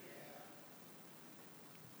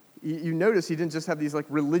 You notice he didn't just have these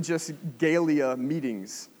religious Galia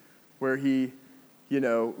meetings where he,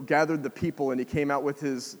 gathered the people and he came out with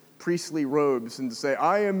his priestly robes and to say,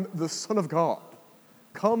 I am the Son of God,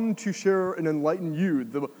 come to share and enlighten you,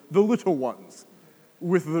 the little ones,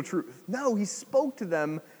 with the truth. No, he spoke to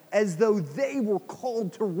them as though they were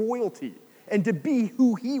called to royalty and to be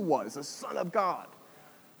who he was, a son of God,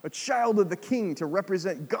 a child of the king to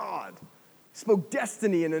represent God. He spoke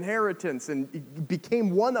destiny and inheritance and he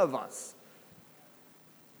became one of us.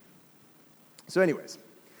 So anyways,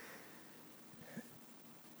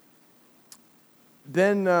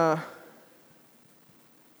 then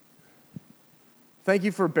thank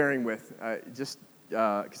you for bearing with, just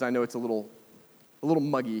because I know it's a little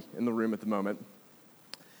muggy in the room at the moment.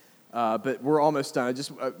 But we're almost done.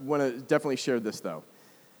 I want to definitely share this, though.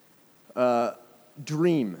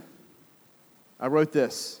 Dream. I wrote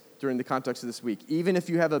this during the context of this week. Even if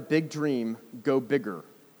you have a big dream, go bigger.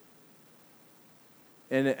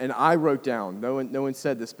 And I wrote down, no one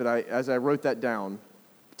said this, but as I wrote that down,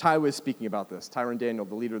 Ty was speaking about this, Tyron Daniel,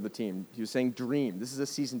 the leader of the team. He was saying dream. This is a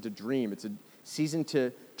season to dream. It's a season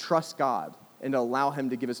to trust God and to allow him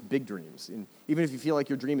to give us big dreams. And even if you feel like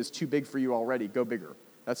your dream is too big for you already, go bigger.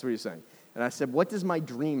 That's what he's saying. And I said, what does my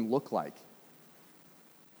dream look like?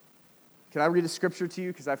 Can I read a scripture to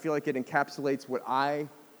you? Because I feel like it encapsulates what I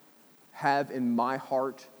have in my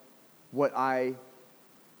heart, what I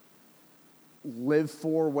live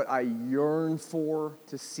for, what I yearn for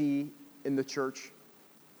to see in the church.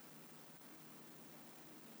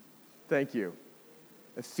 Thank you.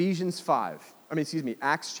 Acts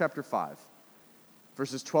chapter 5,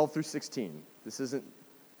 verses 12 through 16.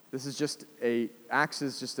 Acts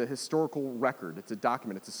is just a historical record. It's a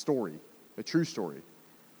document. It's a story, a true story.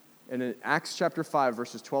 And in Acts chapter 5,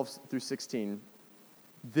 verses 12 through 16,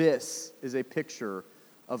 this is a picture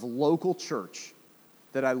of local church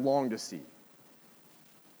that I long to see.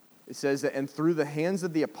 It says that, and through the hands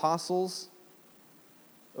of the apostles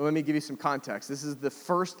Let me give you some context. This is the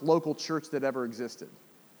first local church that ever existed.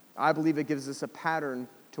 I believe it gives us a pattern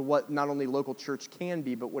to what not only local church can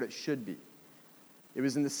be, but what it should be. It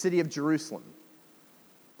was in the city of Jerusalem,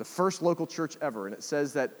 the first local church ever. And it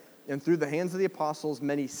says that, and through the hands of the apostles,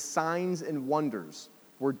 many signs and wonders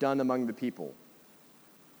were done among the people.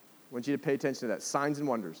 I want you to pay attention to that, signs and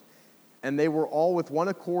wonders. And they were all with one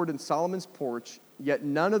accord in Solomon's porch, yet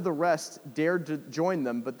none of the rest dared to join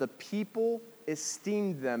them, but the people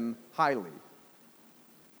esteemed them highly.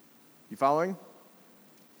 You following?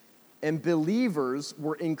 And believers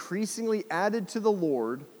were increasingly added to the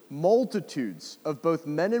Lord, multitudes of both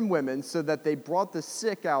men and women, so that they brought the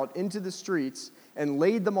sick out into the streets and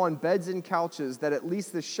laid them on beds and couches, that at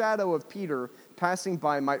least the shadow of Peter passing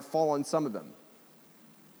by might fall on some of them.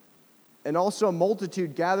 And also a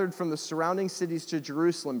multitude gathered from the surrounding cities to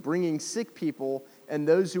Jerusalem, bringing sick people and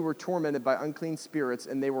those who were tormented by unclean spirits,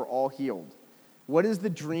 and they were all healed. What is the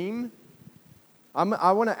dream?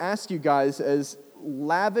 I want to ask you guys, as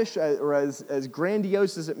lavish or as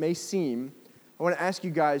grandiose as it may seem, I want to ask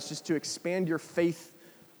you guys just to expand your faith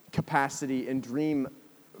capacity and dream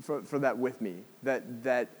for that with me.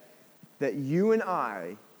 That you and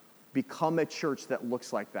I become a church that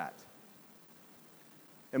looks like that.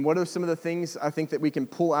 And what are some of the things I think that we can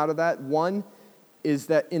pull out of that? One is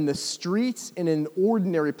that in the streets and in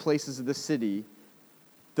ordinary places of the city,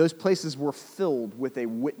 those places were filled with a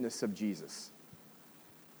witness of Jesus.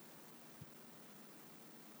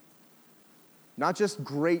 Not just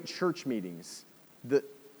great church meetings.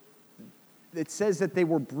 It says that they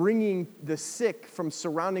were bringing the sick from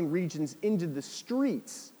surrounding regions into the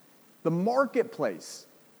streets, the marketplace,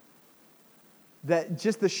 that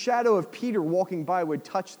just the shadow of Peter walking by would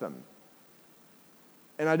touch them.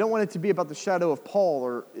 And I don't want it to be about the shadow of Paul,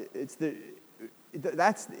 or it's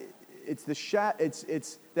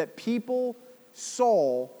that people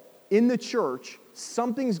saw in the church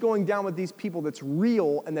something's going down with these people that's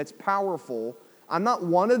real and that's powerful. I'm not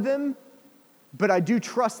one of them, but I do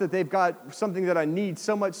trust that they've got something that I need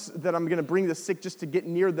so much that I'm going to bring the sick just to get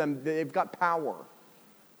near them. They've got power.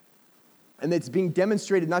 And it's being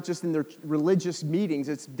demonstrated not just in their religious meetings,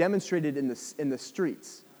 it's demonstrated in the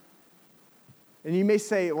streets. And you may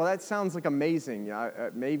say, well, that sounds like amazing.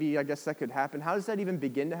 Maybe, I guess that could happen. How does that even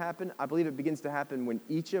begin to happen? I believe it begins to happen when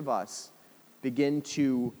each of us begin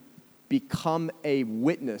to become a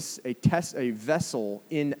witness, a vessel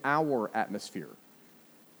in our atmosphere.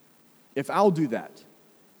 If I'll do that,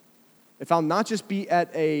 if I'll not just be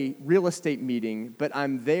at a real estate meeting, but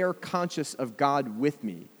I'm there conscious of God with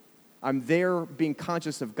me, I'm there being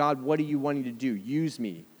conscious of God, what are you wanting to do? Use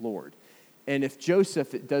me, Lord. And if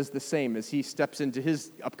Joseph does the same as he steps into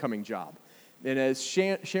his upcoming job, and as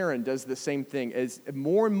Sharon does the same thing, as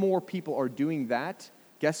more and more people are doing that,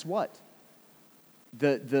 guess what?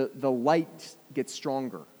 The light gets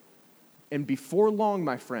stronger. And before long,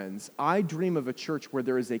 my friends, I dream of a church where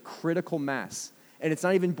there is a critical mass. And it's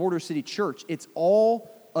not even Border City Church. It's all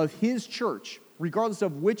of his church, regardless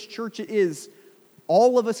of which church it is.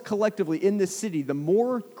 All of us collectively in this city, the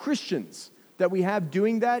more Christians that we have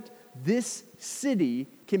doing that, this city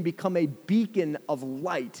can become a beacon of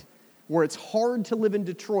light where it's hard to live in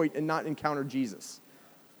Detroit and not encounter Jesus.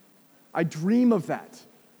 I dream of that.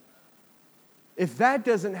 If that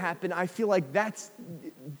doesn't happen, I feel like that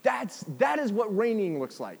is what reigning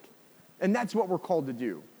looks like. And that's what we're called to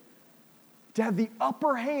do. To have the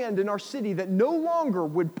upper hand in our city, that no longer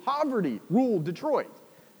would poverty rule Detroit.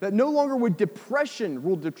 That no longer would depression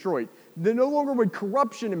rule Detroit. That no longer would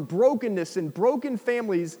corruption and brokenness and broken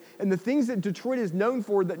families and the things that Detroit is known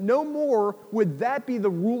for, that no more would that be the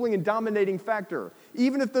ruling and dominating factor.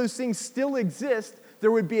 Even if those things still exist, there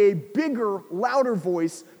would be a bigger, louder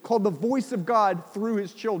voice called the voice of God through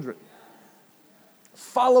his children.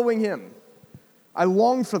 Following him. I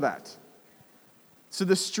long for that. So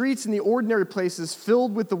the streets and the ordinary places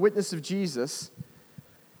filled with the witness of Jesus.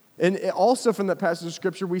 And also from that passage of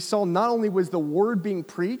Scripture, we saw not only was the word being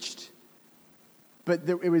preached, but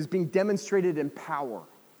it was being demonstrated in power.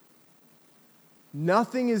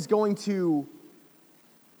 Nothing is going to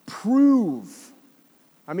prove.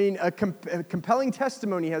 I mean, a compelling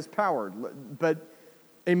testimony has power, but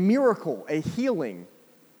a miracle, a healing,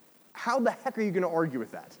 how the heck are you going to argue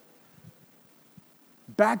with that?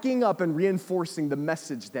 Backing up and reinforcing the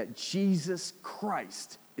message that Jesus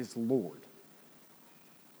Christ is Lord.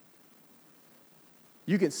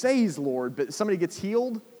 You can say he's Lord, but somebody gets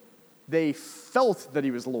healed, they felt that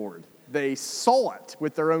he was Lord. They saw it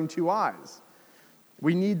with their own two eyes.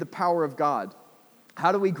 We need the power of God.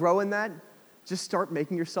 How do we grow in that? Just start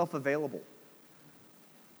making yourself available.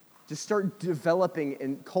 to start developing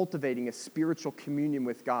and cultivating a spiritual communion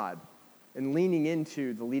with God and leaning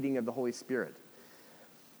into the leading of the Holy Spirit.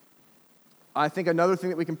 I think another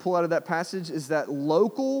thing that we can pull out of that passage is that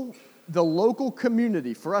the local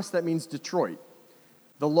community, for us that means Detroit,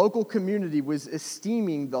 the local community was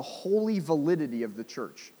esteeming the holy validity of the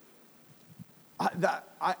church.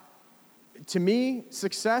 To me,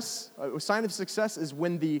 success, a sign of success is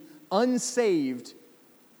when the unsaved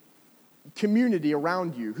community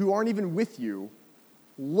around you, who aren't even with you,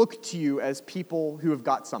 look to you as people who have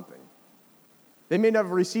got something. They may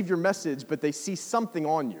never receive your message, but they see something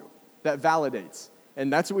on you that validates.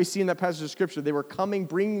 And that's what we see in that passage of Scripture. They were coming,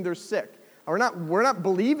 bringing their sick. We're not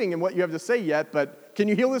believing in what you have to say yet, but can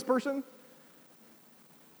you heal this person?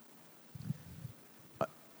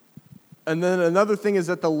 And then another thing is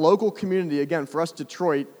that the local community, again, for us,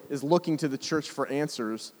 Detroit, is looking to the church for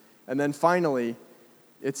answers. And then finally,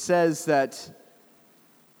 it says that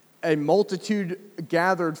a multitude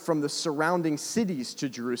gathered from the surrounding cities to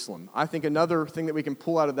Jerusalem. I think another thing that we can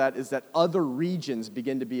pull out of that is that other regions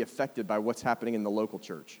begin to be affected by what's happening in the local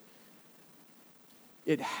church.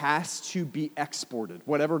 It has to be exported.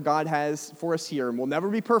 Whatever God has for us here, and we'll never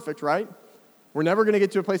be perfect, right? We're never going to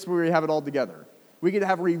get to a place where we have it all together. We could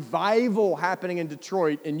have revival happening in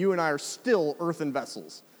Detroit, and you and I are still earthen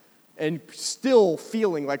vessels and still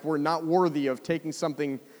feeling like we're not worthy of taking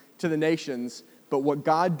something to the nations. But what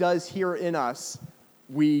God does here in us,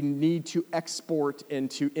 we need to export and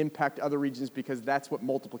to impact other regions, because that's what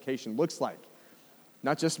multiplication looks like.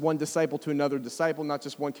 Not just one disciple to another disciple, not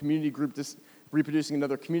just one community group reproducing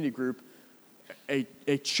another community group, a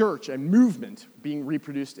church, a movement being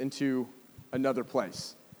reproduced into another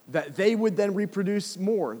place. That they would then reproduce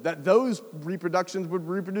more, that those reproductions would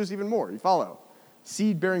reproduce even more. You follow?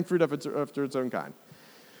 Seed bearing fruit after its own kind.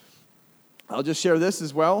 I'll just share this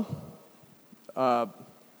as well.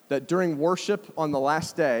 That during worship on the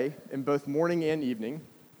last day, in both morning and evening,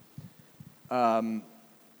 the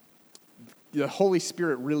Holy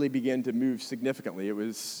Spirit really began to move significantly. It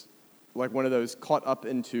was like one of those caught up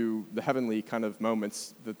into the heavenly kind of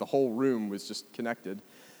moments that the whole room was just connected.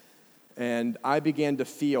 And I began to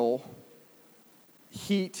feel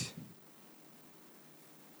heat.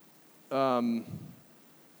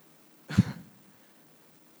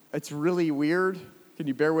 It's really weird. Can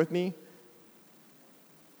you bear with me?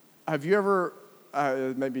 Have you ever,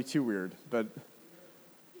 it may be too weird, but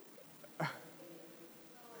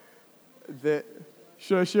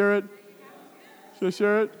should I share it? Should I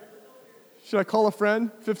share it? Should I call a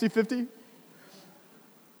friend? 50-50?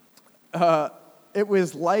 It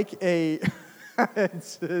was like a, have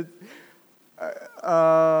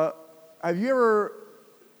you ever,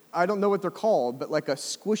 I don't know what they're called, but like a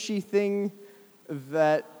squishy thing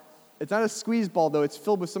that, it's not a squeeze ball though, it's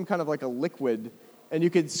filled with some kind of like a liquid, and you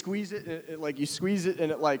could squeeze it, like you squeeze it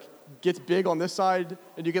and it like gets big on this side,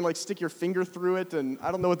 and you can like stick your finger through it, and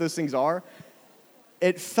I don't know what those things are.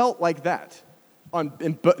 It felt like that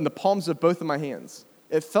in the palms of both of my hands.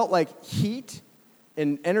 It felt like heat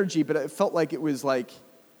and energy, but it felt like it was like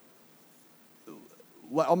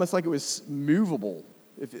almost like it was movable,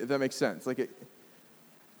 if that makes sense.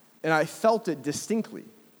 And I felt it distinctly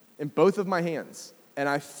in both of my hands, and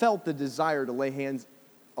I felt the desire to lay hands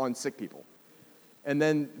on sick people. And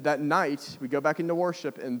then that night, we go back into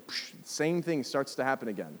worship, and same thing starts to happen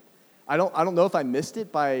again. I don't know if I missed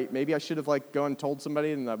it by, maybe I should have like gone and told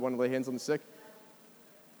somebody and I wanted to lay hands on the sick.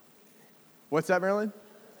 What's that, Marilyn?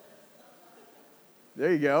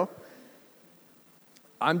 There you go.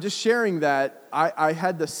 I'm just sharing that I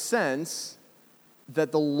had the sense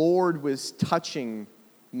that the Lord was touching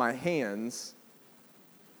my hands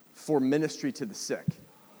for ministry to the sick.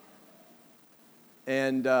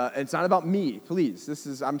 And it's not about me,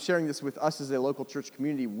 please. I'm sharing this with us as a local church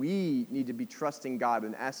community. We need to be trusting God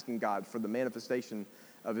and asking God for the manifestation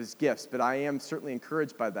of His gifts. But I am certainly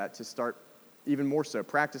encouraged by that to start even more so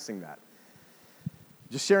practicing that.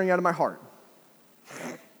 Just sharing out of my heart.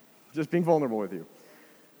 Just being vulnerable with you.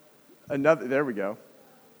 There we go.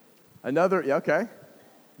 Okay.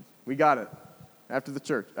 We got it. After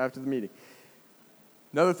the meeting.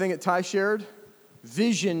 Another thing that Ty shared,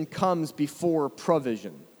 vision comes before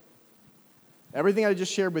provision. Everything I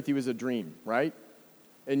just shared with you is a dream, right?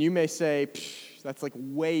 And you may say, that's like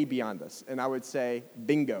way beyond us. And I would say,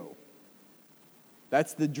 bingo.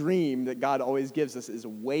 That's the dream that God always gives us, is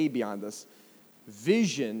way beyond us.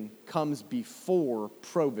 Vision comes before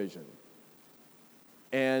provision.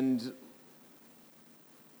 And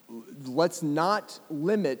let's not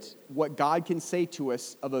limit what God can say to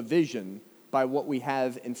us of a vision by what we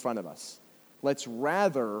have in front of us. Let's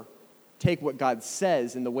rather take what God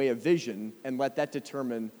says in the way of vision and let that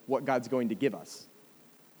determine what God's going to give us.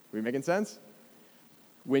 Are we making sense?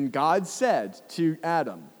 When God said to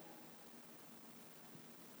Adam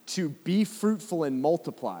to be fruitful and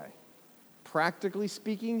multiply, practically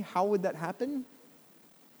speaking, how would that happen?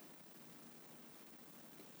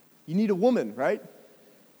 You need a woman, right?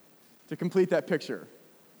 To complete that picture.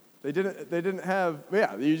 They didn't have,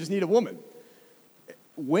 you just need a woman.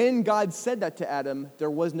 When God said that to Adam,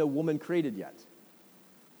 there was no woman created yet.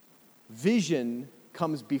 Vision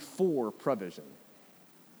comes before provision.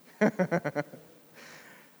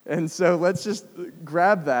 And so let's just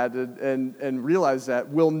grab that and realize that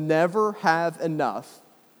we'll never have enough,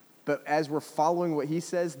 but as we're following what he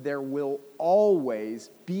says, there will always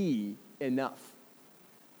be enough.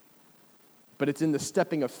 But it's in the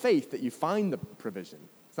stepping of faith that you find the provision.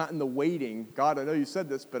 It's not in the waiting. God, I know you said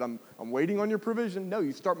this, but I'm waiting on your provision. No,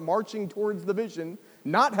 you start marching towards the vision,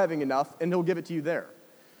 not having enough, and he'll give it to you there.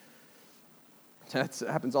 That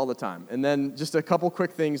happens all the time. And then just a couple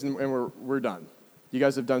quick things, and we're done. You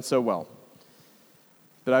guys have done so well.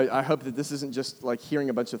 But I hope that this isn't just like hearing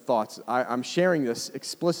a bunch of thoughts. I'm sharing this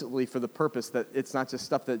explicitly for the purpose that it's not just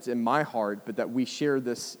stuff that's in my heart, but that we share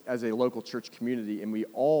this as a local church community, and we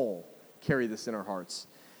all carry this in our hearts.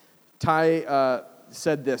 Ty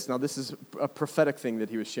said this. Now, this is a prophetic thing that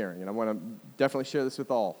he was sharing, and I want to definitely share this with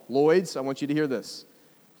all. Lloyds, I want you to hear this.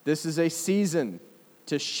 This is a season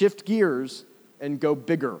to shift gears and go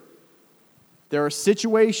bigger. There are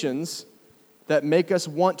situations that make us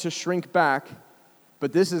want to shrink back,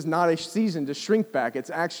 but this is not a season to shrink back. It's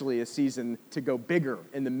actually a season to go bigger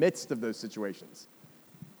in the midst of those situations.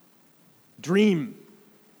 Dream.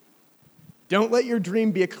 Don't let your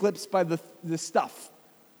dream be eclipsed by the stuff.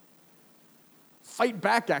 Fight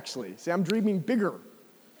back, actually. Say, I'm dreaming bigger.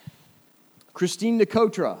 Christine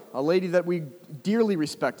Nicotra, a lady that we dearly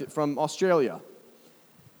respected from Australia,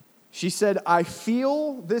 she said, I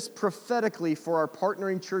feel this prophetically for our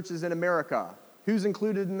partnering churches in America. Who's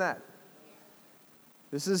included in that?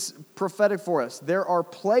 This is prophetic for us. There are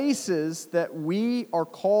places that we are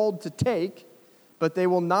called to take, but they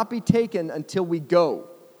will not be taken until we go.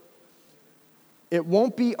 It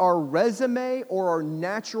won't be our resume or our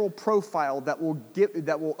natural profile that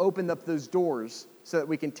will open up those doors so that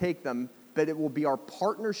we can take them, but it will be our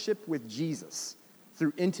partnership with Jesus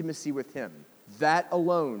through intimacy with him. That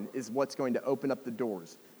alone is what's going to open up the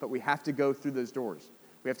doors, but we have to go through those doors.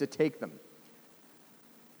 We have to take them.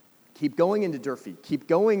 Keep going into Durfee. Keep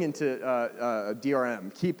going into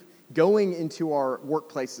DRM. Keep going into our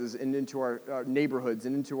workplaces and into our neighborhoods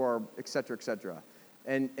and into our et cetera,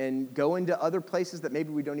 and go into other places that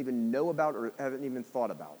maybe we don't even know about or haven't even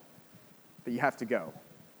thought about. But you have to go.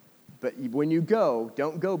 But when you go,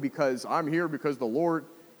 don't go because I'm here because the Lord.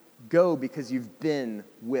 Go because you've been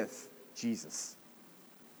with Jesus.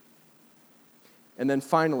 And then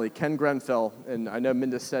finally, Ken Grenfell, and I know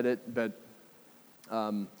Minda said it, but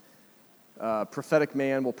prophetic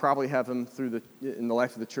man, we'll probably have him in the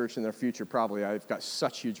life of the church in their future, probably. I've got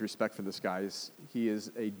such huge respect for this guy. He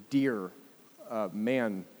is a dear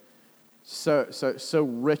man, so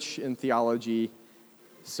rich in theology,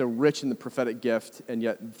 so rich in the prophetic gift, and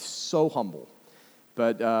yet so humble.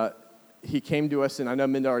 But he came to us, and I know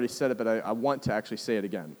Minda already said it, but I want to actually say it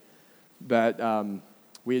again. That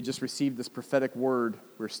we had just received this prophetic word.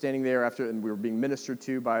 We were standing there after, and we were being ministered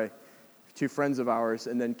to by two friends of ours,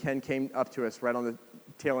 and then Ken came up to us right on the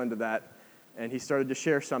tail end of that, and he started to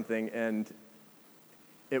share something, and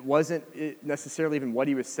it wasn't necessarily even what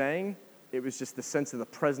he was saying. It was just the sense of the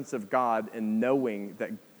presence of God and knowing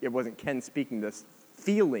that it wasn't Ken speaking this,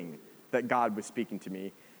 feeling that God was speaking to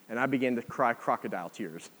me, and I began to cry crocodile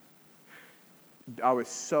tears. I was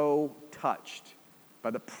so touched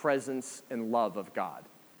by the presence and love of God.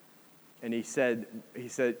 And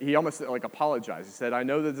he almost like apologized. He said, I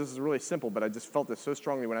know that this is really simple, but I just felt this so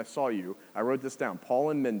strongly when I saw you. I wrote this down.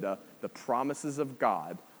 Paul and Minda, the promises of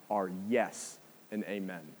God are yes and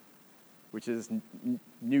amen, which is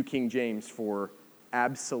New King James for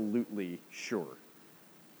absolutely sure.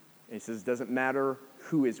 And he says, it doesn't matter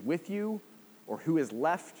who is with you or who is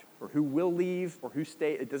left or who will leave or who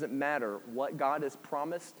stay. It doesn't matter. What God has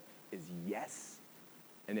promised is yes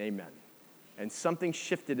and amen. And something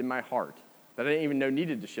shifted in my heart that I didn't even know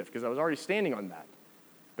needed to shift because I was already standing on that.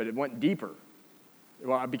 But it went deeper.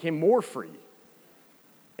 Well, I became more free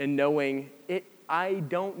in knowing I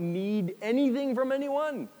don't need anything from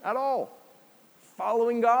anyone at all.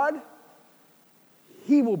 Following God,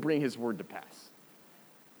 he will bring his word to pass.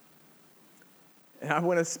 And I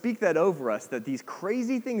want to speak that over us, that these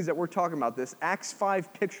crazy things that we're talking about, this Acts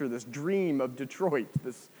 5 picture, this dream of Detroit,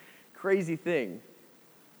 this crazy thing,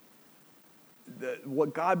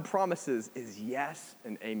 what God promises is yes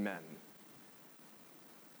and amen.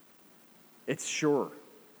 It's sure.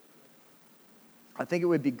 I think it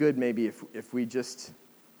would be good maybe if we just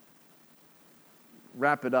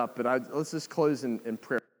wrap it up, but let's just close in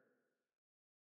prayer.